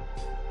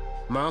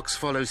 Marks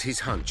follows his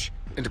hunch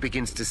and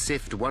begins to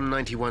sift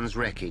 191's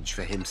wreckage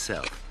for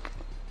himself.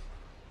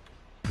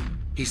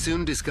 he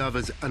soon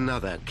discovers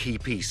another key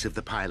piece of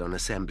the pylon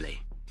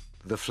assembly,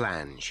 the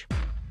flange.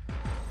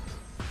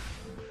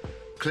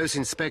 Close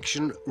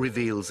inspection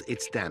reveals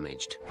it's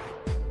damaged.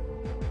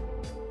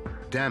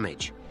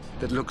 Damage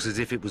that looks as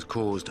if it was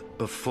caused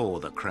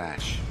before the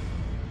crash.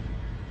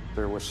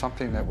 There was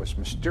something that was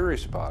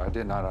mysterious about it. I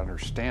did not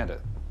understand it,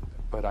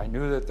 but I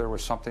knew that there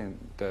was something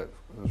that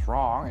was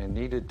wrong and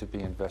needed to be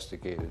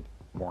investigated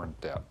more in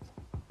depth.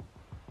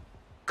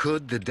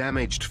 Could the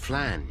damaged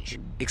flange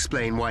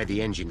explain why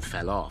the engine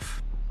fell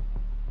off?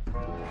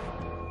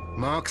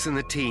 Marks and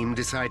the team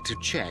decide to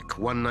check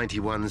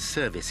 191's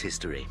service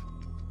history.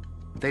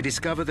 They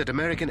discover that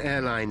American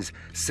Airlines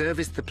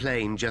serviced the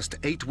plane just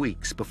 8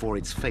 weeks before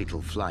its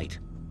fatal flight.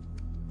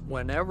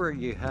 Whenever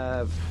you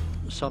have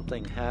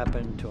something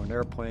happen to an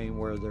airplane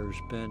where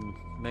there's been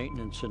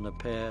maintenance in the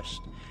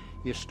past,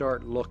 you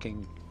start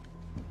looking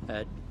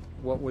at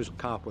what was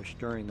accomplished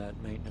during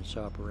that maintenance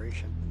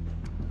operation.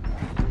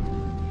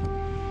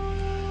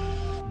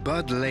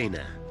 Bud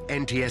Lehner,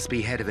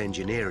 NTSB head of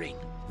engineering,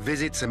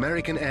 visits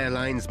American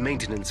Airlines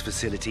maintenance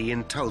facility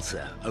in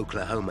Tulsa,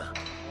 Oklahoma.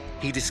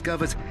 He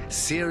discovers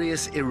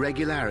serious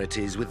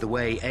irregularities with the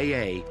way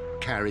AA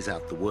carries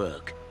out the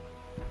work.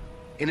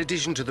 In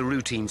addition to the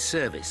routine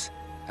service,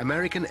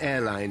 American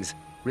Airlines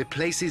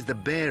replaces the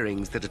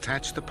bearings that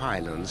attach the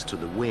pylons to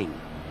the wing.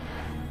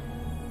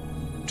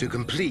 To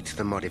complete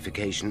the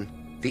modification,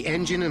 the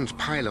engine and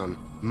pylon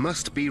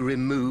must be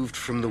removed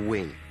from the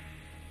wing.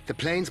 The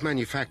plane's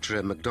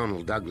manufacturer,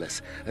 McDonnell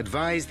Douglas,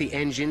 advised the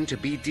engine to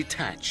be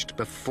detached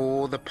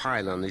before the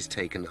pylon is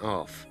taken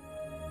off.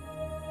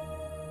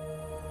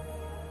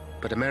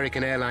 But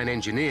American airline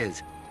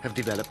engineers have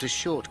developed a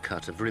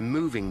shortcut of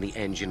removing the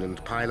engine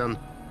and pylon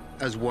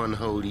as one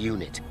whole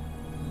unit,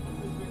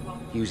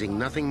 using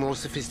nothing more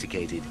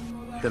sophisticated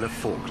than a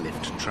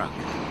forklift truck.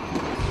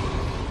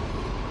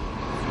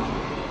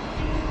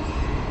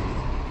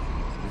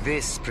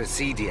 This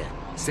procedure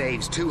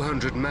saves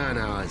 200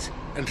 man-hours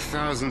and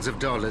thousands of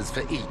dollars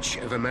for each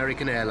of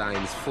American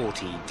Airlines'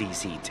 40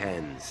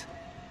 DC-10s.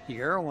 The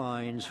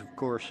airlines, of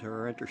course,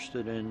 are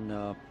interested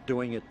in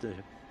doing it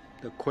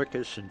the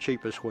quickest and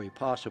cheapest way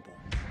possible.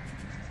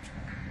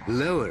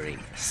 Lowering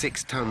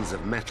 6 tons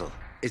of metal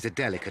is a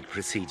delicate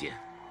procedure.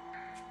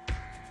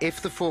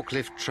 If the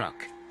forklift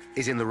truck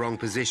is in the wrong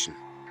position,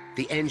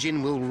 the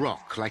engine will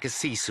rock like a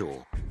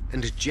seesaw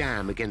and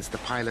jam against the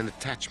pylon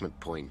attachment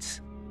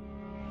points.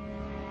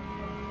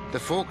 The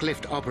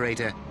forklift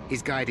operator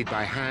is guided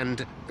by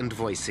hand and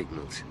voice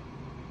signals.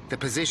 The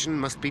position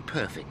must be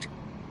perfect,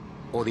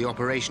 or the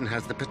operation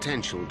has the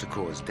potential to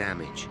cause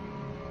damage.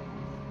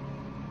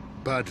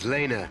 Bud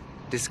Lehner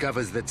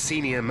discovers that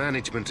senior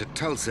management at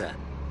Tulsa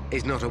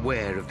is not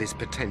aware of this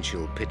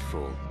potential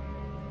pitfall.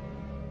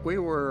 We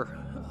were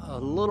a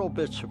little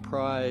bit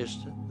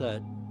surprised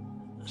that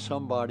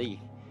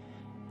somebody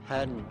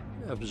hadn't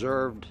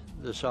observed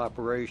this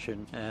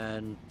operation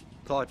and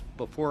thought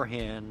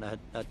beforehand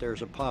that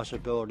there's a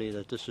possibility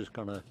that this is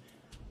going to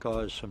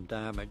cause some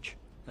damage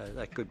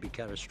that could be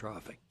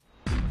catastrophic.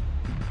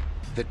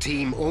 The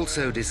team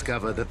also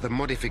discovered that the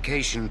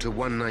modification to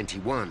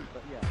 191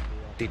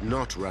 did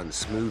not run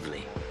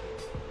smoothly.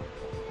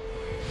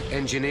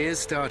 Engineers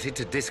started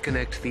to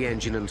disconnect the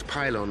engine and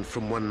pylon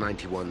from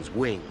 191's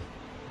wing,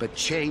 but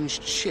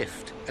changed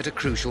shift at a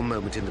crucial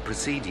moment in the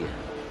procedure.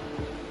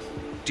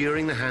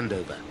 During the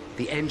handover,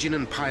 the engine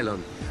and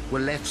pylon were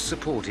left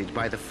supported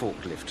by the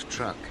forklift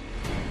truck.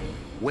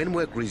 When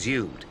work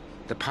resumed,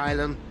 the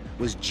pylon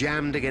was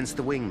jammed against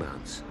the wing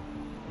mounts.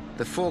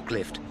 The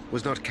forklift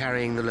was not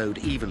carrying the load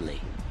evenly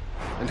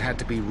and had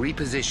to be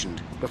repositioned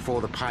before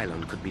the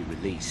pylon could be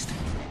released.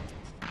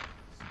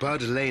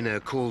 Bud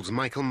Lehner calls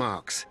Michael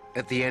Marks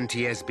at the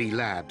NTSB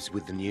labs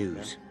with the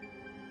news.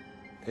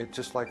 It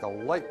just like a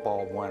light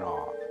bulb went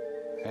off,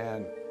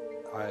 and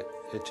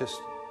it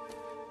just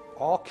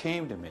all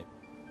came to me.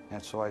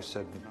 And so I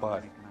said,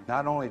 Bud,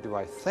 not only do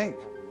I think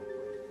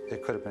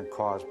it could have been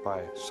caused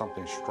by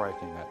something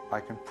striking it, I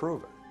can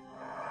prove it.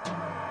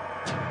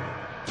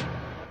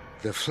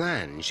 The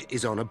flange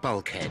is on a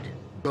bulkhead,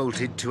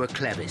 bolted to a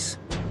clevis.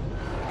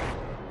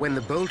 When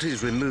the bolt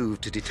is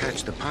removed to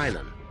detach the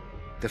pylon,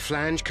 the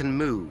flange can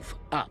move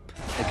up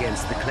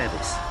against the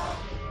clevis.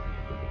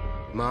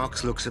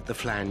 Marks looks at the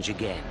flange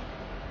again.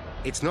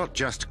 It's not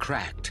just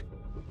cracked,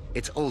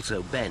 it's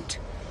also bent,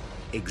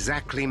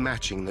 exactly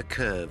matching the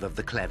curve of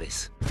the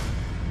clevis.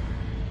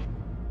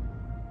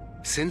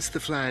 Since the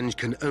flange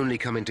can only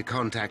come into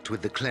contact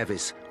with the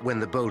clevis when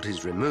the bolt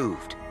is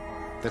removed,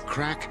 the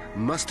crack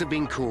must have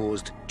been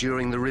caused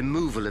during the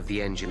removal of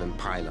the engine and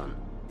pylon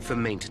for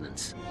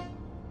maintenance.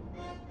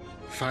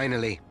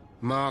 Finally,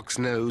 Marks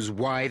knows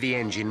why the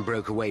engine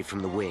broke away from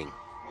the wing.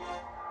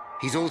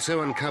 He's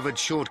also uncovered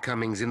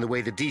shortcomings in the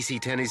way the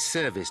DC-10 is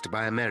serviced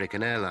by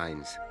American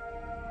Airlines.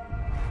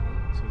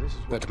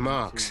 But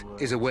Marks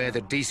is aware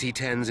that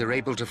DC-10s are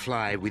able to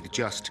fly with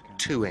just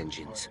 2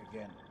 engines.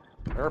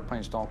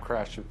 Airplanes don't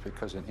crash just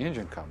because an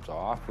engine comes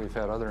off. We've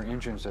had other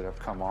engines that have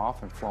come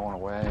off and flown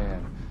away,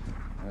 and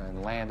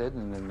and landed,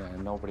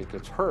 and nobody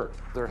gets hurt.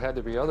 There had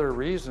to be other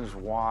reasons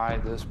why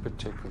this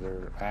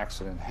particular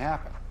accident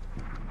happened.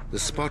 The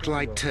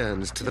spotlight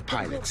turns to the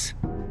pilots.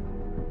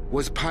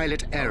 Was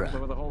pilot error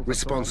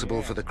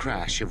responsible for the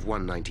crash of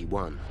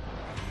 191?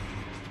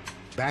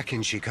 Back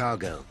in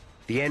Chicago,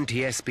 the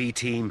NTSB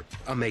team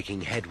are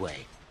making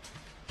headway.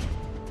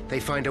 They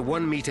find a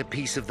 1-meter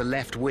piece of the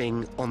left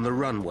wing on the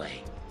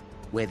runway,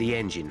 where the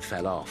engine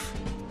fell off.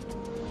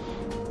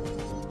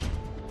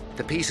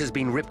 The piece has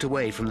been ripped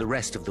away from the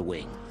rest of the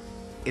wing.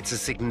 It's a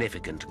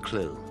significant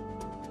clue.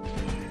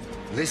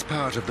 This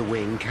part of the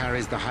wing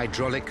carries the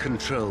hydraulic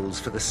controls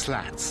for the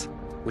slats,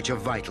 which are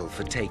vital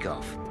for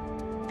takeoff.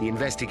 The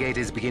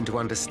investigators begin to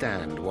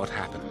understand what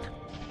happened.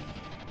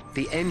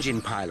 The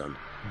engine pylon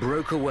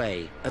broke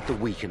away at the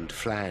weakened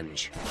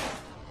flange.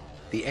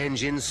 The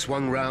engine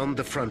swung round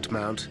the front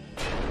mount,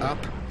 up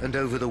and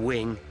over the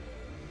wing,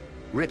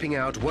 ripping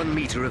out 1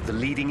 meter of the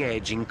leading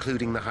edge,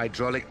 including the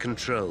hydraulic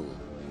control.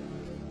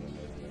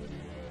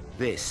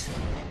 This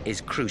is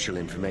crucial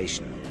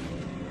information.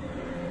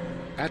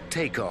 At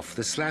takeoff,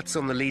 the slats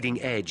on the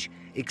leading edge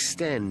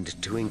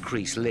extend to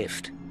increase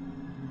lift.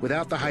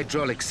 Without the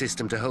hydraulic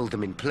system to hold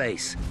them in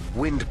place,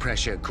 wind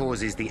pressure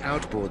causes the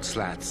outboard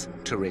slats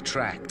to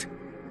retract.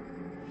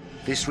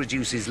 This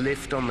reduces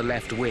lift on the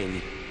left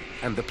wing,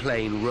 and the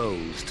plane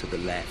rolls to the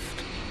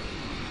left.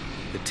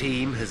 The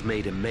team has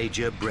made a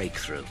major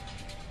breakthrough.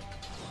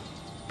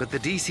 But the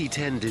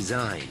DC-10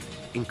 design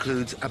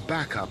includes a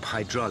backup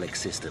hydraulic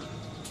system.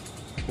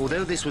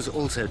 Although this was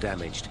also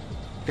damaged,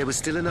 there was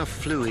still enough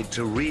fluid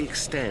to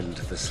re-extend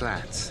the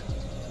slats.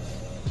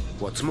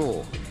 What's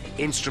more,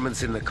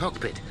 instruments in the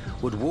cockpit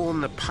would warn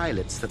the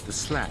pilots that the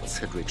slats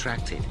had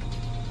retracted.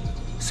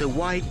 So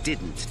why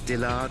didn't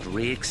Dillard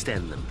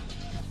re-extend them?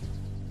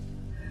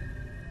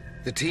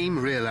 The team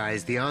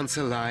realized the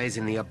answer lies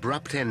in the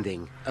abrupt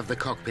ending of the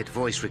cockpit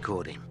voice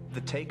recording.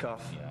 The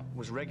takeoff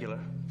was regular.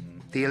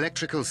 The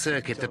electrical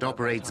circuit that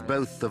operates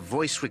both the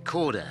voice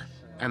recorder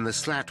and the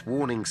slat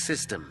warning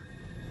system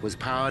was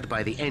powered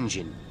by the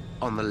engine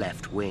on the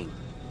left wing.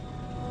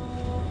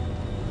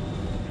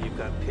 You've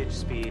got pitch,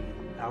 speed,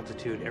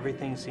 altitude,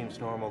 everything seems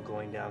normal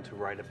going down to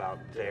right about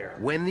there.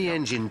 When the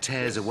engine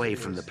tears away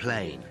from the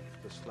plane,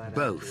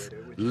 both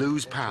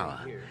lose power,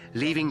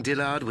 leaving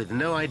Dillard with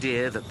no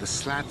idea that the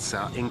slats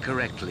are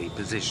incorrectly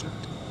positioned.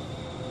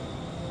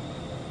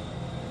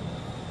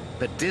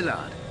 But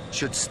Dillard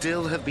should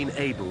still have been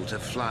able to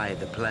fly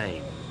the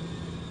plane.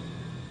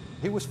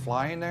 He was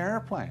flying the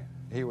airplane.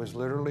 He was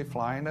literally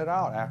flying it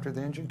out after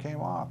the engine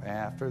came off,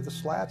 after the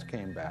slats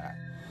came back.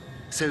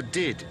 So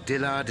did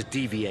Dillard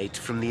deviate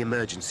from the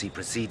emergency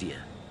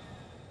procedure?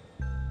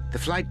 The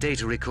flight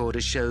data recorder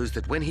shows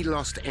that when he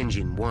lost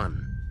engine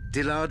 1,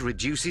 Dillard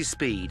reduces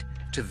speed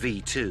to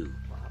V2,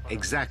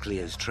 exactly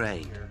as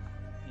trained.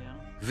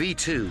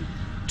 V2,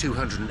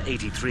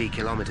 283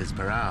 kilometers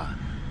per hour,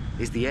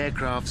 is the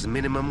aircraft's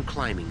minimum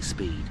climbing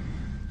speed.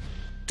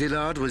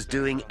 Dillard was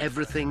doing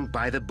everything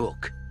by the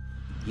book,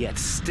 yet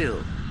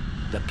still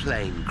the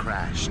plane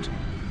crashed.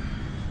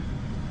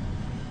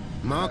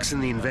 Marks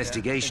and the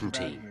investigation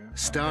team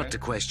start to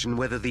question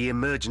whether the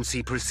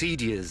emergency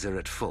procedures are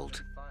at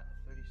fault.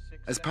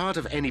 As part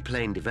of any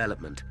plane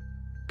development,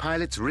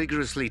 pilots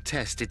rigorously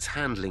test its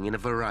handling in a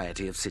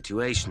variety of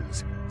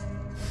situations.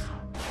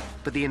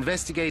 But the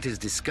investigators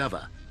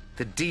discover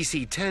that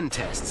DC-10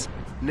 tests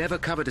never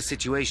covered a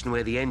situation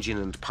where the engine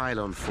and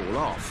pylon fall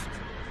off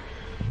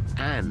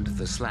and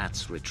the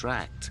slats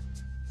retract.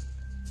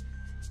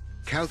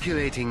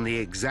 Calculating the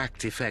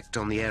exact effect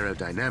on the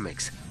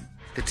aerodynamics,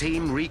 the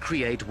team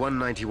recreate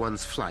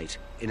 191's flight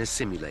in a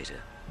simulator.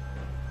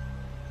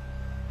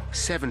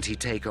 70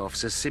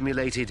 takeoffs are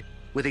simulated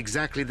with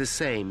exactly the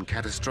same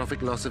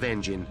catastrophic loss of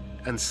engine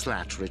and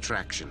slat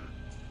retraction.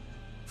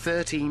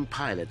 13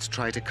 pilots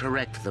try to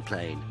correct the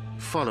plane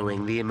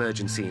following the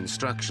emergency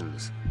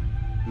instructions.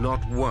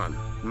 Not one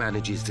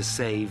manages to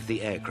save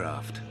the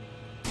aircraft.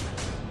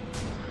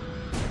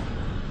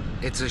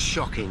 It's a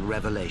shocking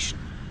revelation.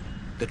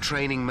 The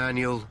training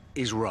manual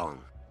is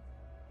wrong.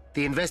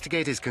 The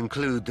investigators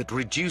conclude that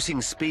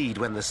reducing speed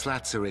when the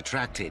slats are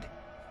retracted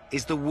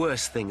is the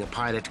worst thing a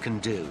pilot can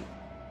do.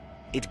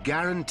 It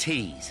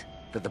guarantees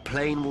that the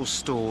plane will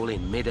stall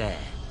in mid-air.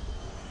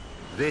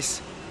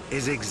 This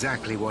is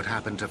exactly what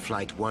happened to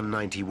Flight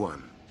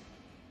 191.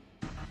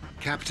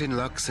 Captain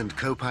Lux and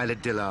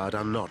co-pilot Dillard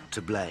are not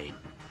to blame.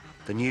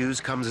 The news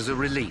comes as a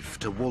relief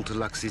to Walter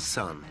Lux's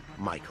son,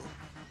 Michael.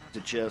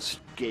 It just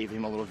gave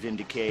him a little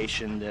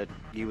vindication that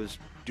he was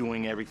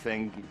doing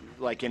everything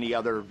like any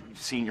other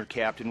senior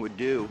captain would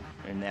do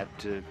in that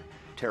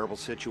terrible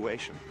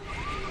situation.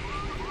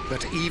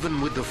 But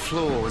even with the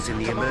flaws in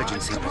the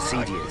emergency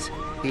procedures,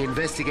 the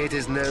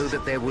investigators know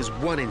that there was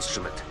one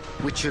instrument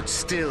which should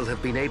still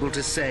have been able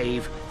to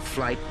save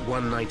Flight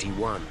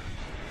 191.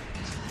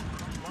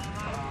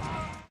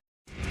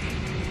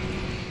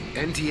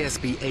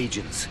 NTSB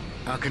agents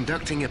are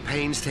conducting a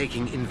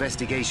painstaking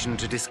investigation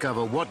to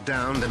discover what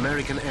downed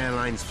American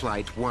Airlines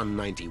Flight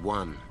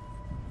 191.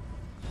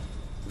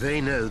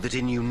 They know that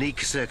in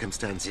unique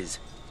circumstances,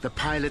 the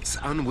pilots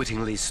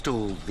unwittingly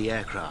stalled the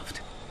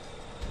aircraft.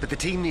 But the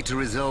team need to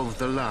resolve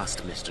the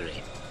last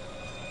mystery.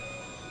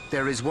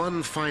 There is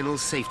one final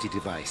safety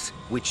device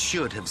which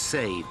should have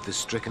saved the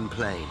stricken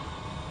plane.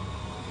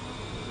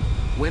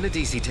 When a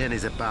DC-10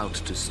 is about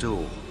to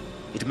stall,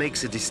 it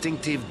makes a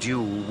distinctive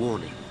dual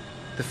warning.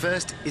 The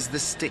first is the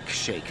stick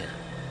shaker,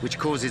 which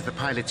causes the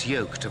pilot's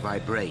yoke to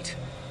vibrate.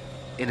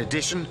 In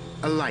addition,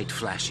 a light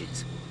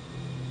flashes.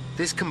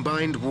 This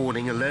combined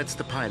warning alerts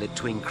the pilot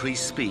to increase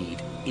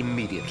speed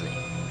immediately.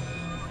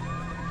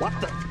 What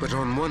the? But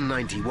on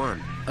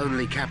 191,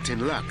 only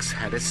Captain Lux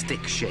had a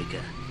stick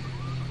shaker,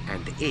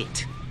 and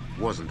it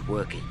wasn't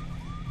working.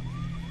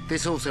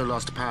 This also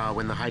lost power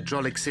when the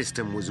hydraulic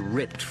system was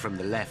ripped from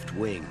the left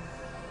wing.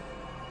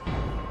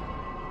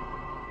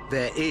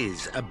 There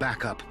is a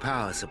backup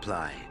power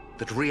supply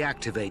that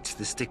reactivates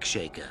the stick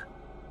shaker,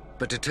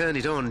 but to turn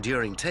it on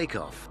during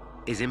takeoff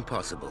is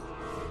impossible,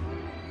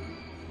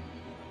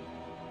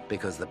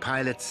 because the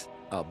pilots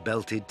are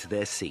belted to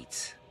their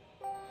seats.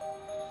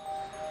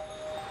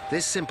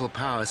 This simple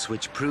power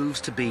switch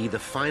proves to be the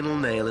final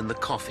nail in the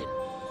coffin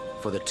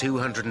for the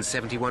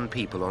 271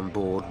 people on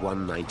board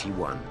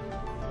 191.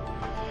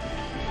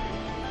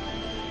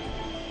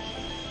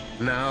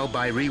 Now,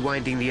 by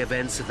rewinding the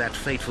events of that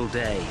fateful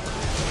day,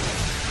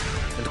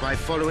 and by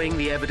following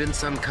the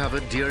evidence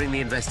uncovered during the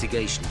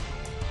investigation,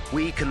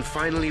 we can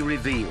finally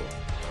reveal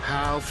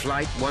how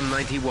Flight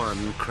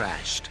 191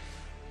 crashed.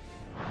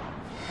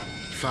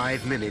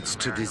 5 minutes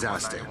to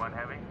disaster.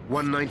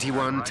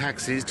 191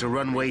 taxis to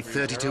runway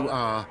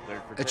 32R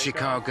at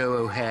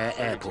Chicago O'Hare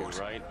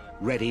Airport,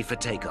 ready for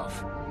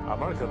takeoff.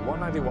 American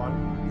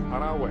 191,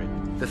 on our way.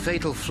 The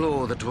fatal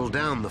flaw that will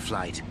down the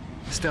flight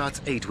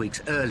starts 8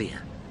 weeks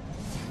earlier,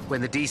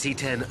 when the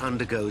DC-10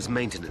 undergoes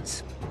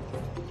maintenance.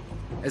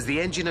 As the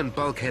engine and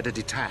bulkhead are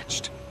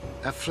detached,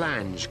 a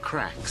flange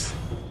cracks.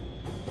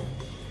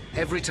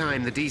 Every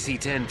time the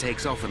DC-10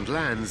 takes off and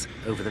lands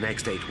over the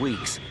next 8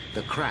 weeks,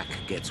 the crack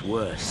gets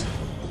worse.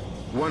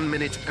 1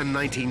 minute and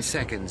 19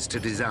 seconds to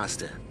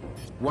disaster.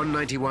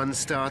 191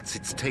 starts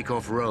its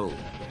takeoff roll.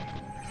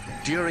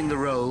 During the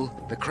roll,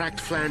 the cracked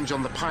flange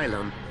on the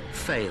pylon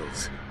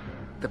fails.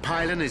 The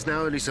pylon is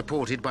now only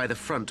supported by the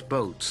front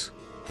bolts.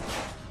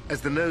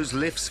 As the nose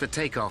lifts for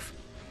takeoff,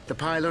 the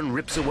pylon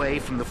rips away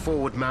from the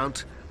forward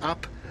mount,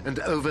 up and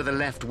over the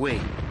left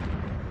wing,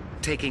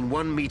 taking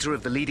 1 meter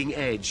of the leading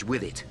edge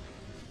with it.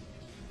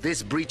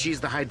 This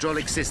breaches the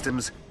hydraulic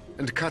systems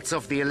and cuts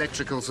off the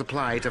electrical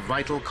supply to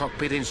vital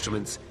cockpit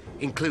instruments,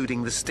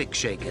 including the stick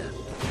shaker.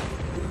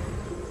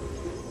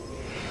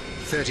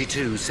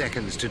 32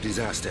 seconds to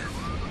disaster.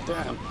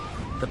 Damn.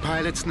 The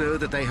pilots know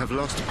that they have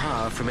lost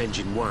power from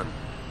engine 1,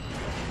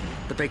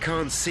 but they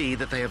can't see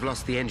that they have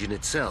lost the engine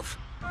itself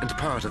and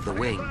part of the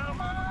wing.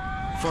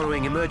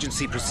 Following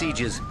emergency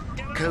procedures,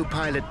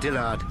 co-pilot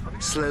Dillard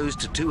slows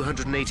to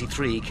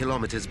 283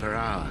 kilometers per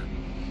hour.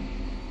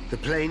 The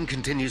plane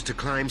continues to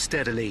climb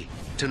steadily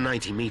to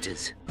 90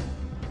 meters.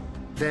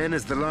 Then,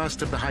 as the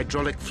last of the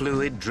hydraulic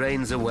fluid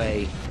drains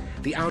away,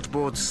 the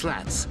outboard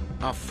slats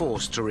are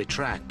forced to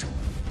retract,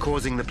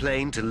 causing the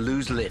plane to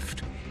lose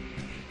lift.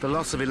 The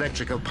loss of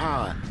electrical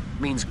power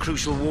means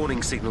crucial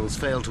warning signals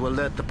fail to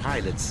alert the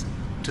pilots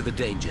to the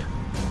danger.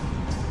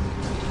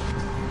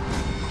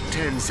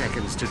 10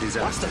 seconds to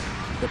disaster.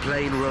 The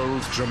plane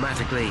rolls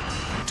dramatically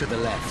to the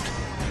left.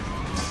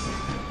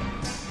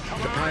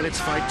 The pilots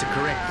fight to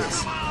correct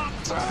this,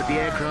 but the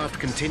aircraft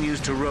continues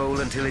to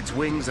roll until its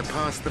wings are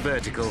past the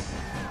vertical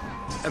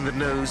and the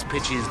nose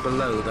pitches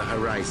below the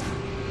horizon.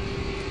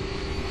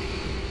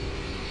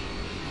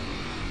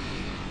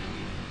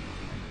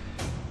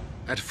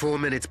 At 4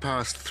 minutes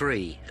past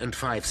 3 and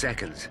 5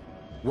 seconds,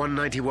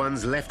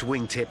 191's left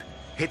wingtip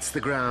hits the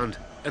ground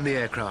and the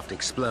aircraft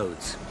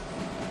explodes.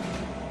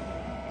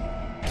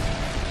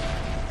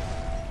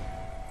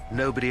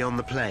 Nobody on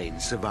the plane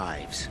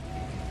survives.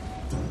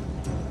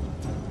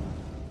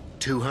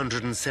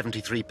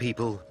 273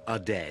 people are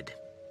dead.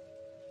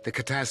 The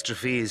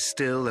catastrophe is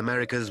still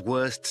America's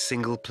worst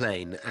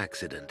single-plane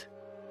accident.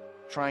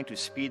 Trying to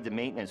speed the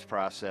maintenance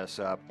process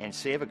up and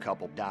save a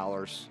couple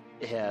dollars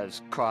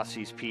has cost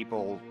these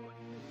people,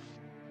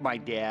 my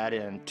dad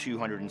and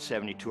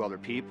 272 other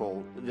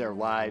people, their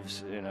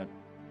lives in a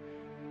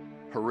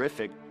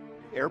horrific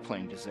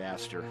airplane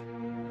disaster.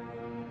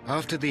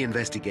 After the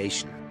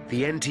investigation,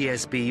 the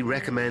NTSB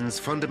recommends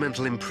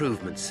fundamental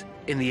improvements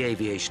in the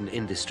aviation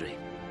industry.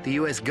 The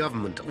US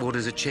government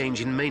orders a change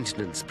in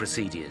maintenance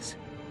procedures.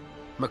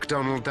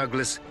 McDonnell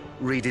Douglas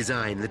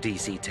redesigned the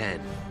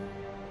DC-10.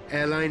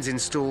 Airlines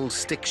installed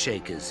stick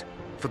shakers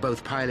for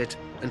both pilot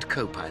and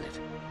co-pilot.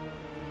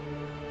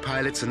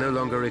 Pilots are no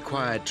longer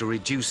required to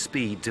reduce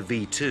speed to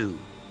V2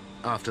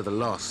 after the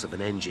loss of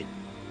an engine.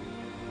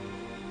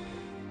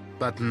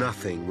 But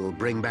nothing will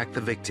bring back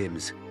the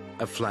victims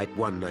of Flight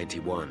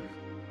 191.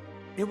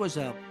 It was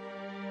a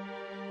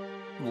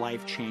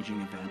life-changing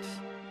event.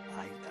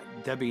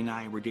 Debbie and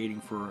I were dating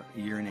for a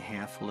year and a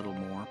half, a little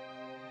more.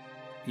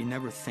 You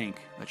never think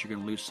that you're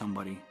going to lose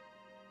somebody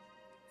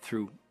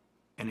through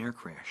an air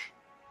crash.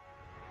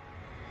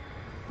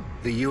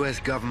 The US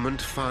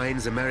government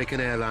fines American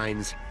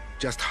Airlines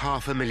just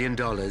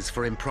 $500,000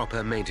 for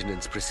improper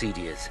maintenance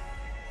procedures.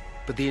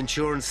 But the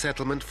insurance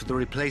settlement for the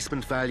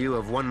replacement value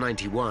of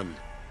 191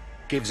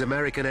 gives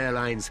American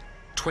Airlines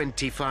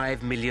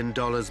 $25 million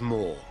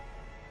more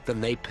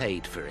than they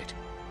paid for it.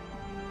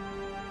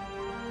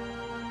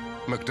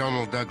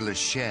 McDonnell Douglas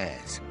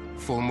shares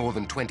fall more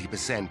than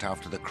 20%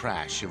 after the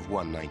crash of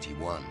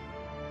 191.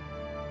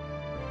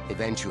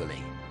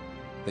 Eventually,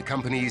 the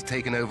company is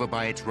taken over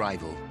by its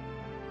rival,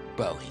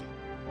 Boeing.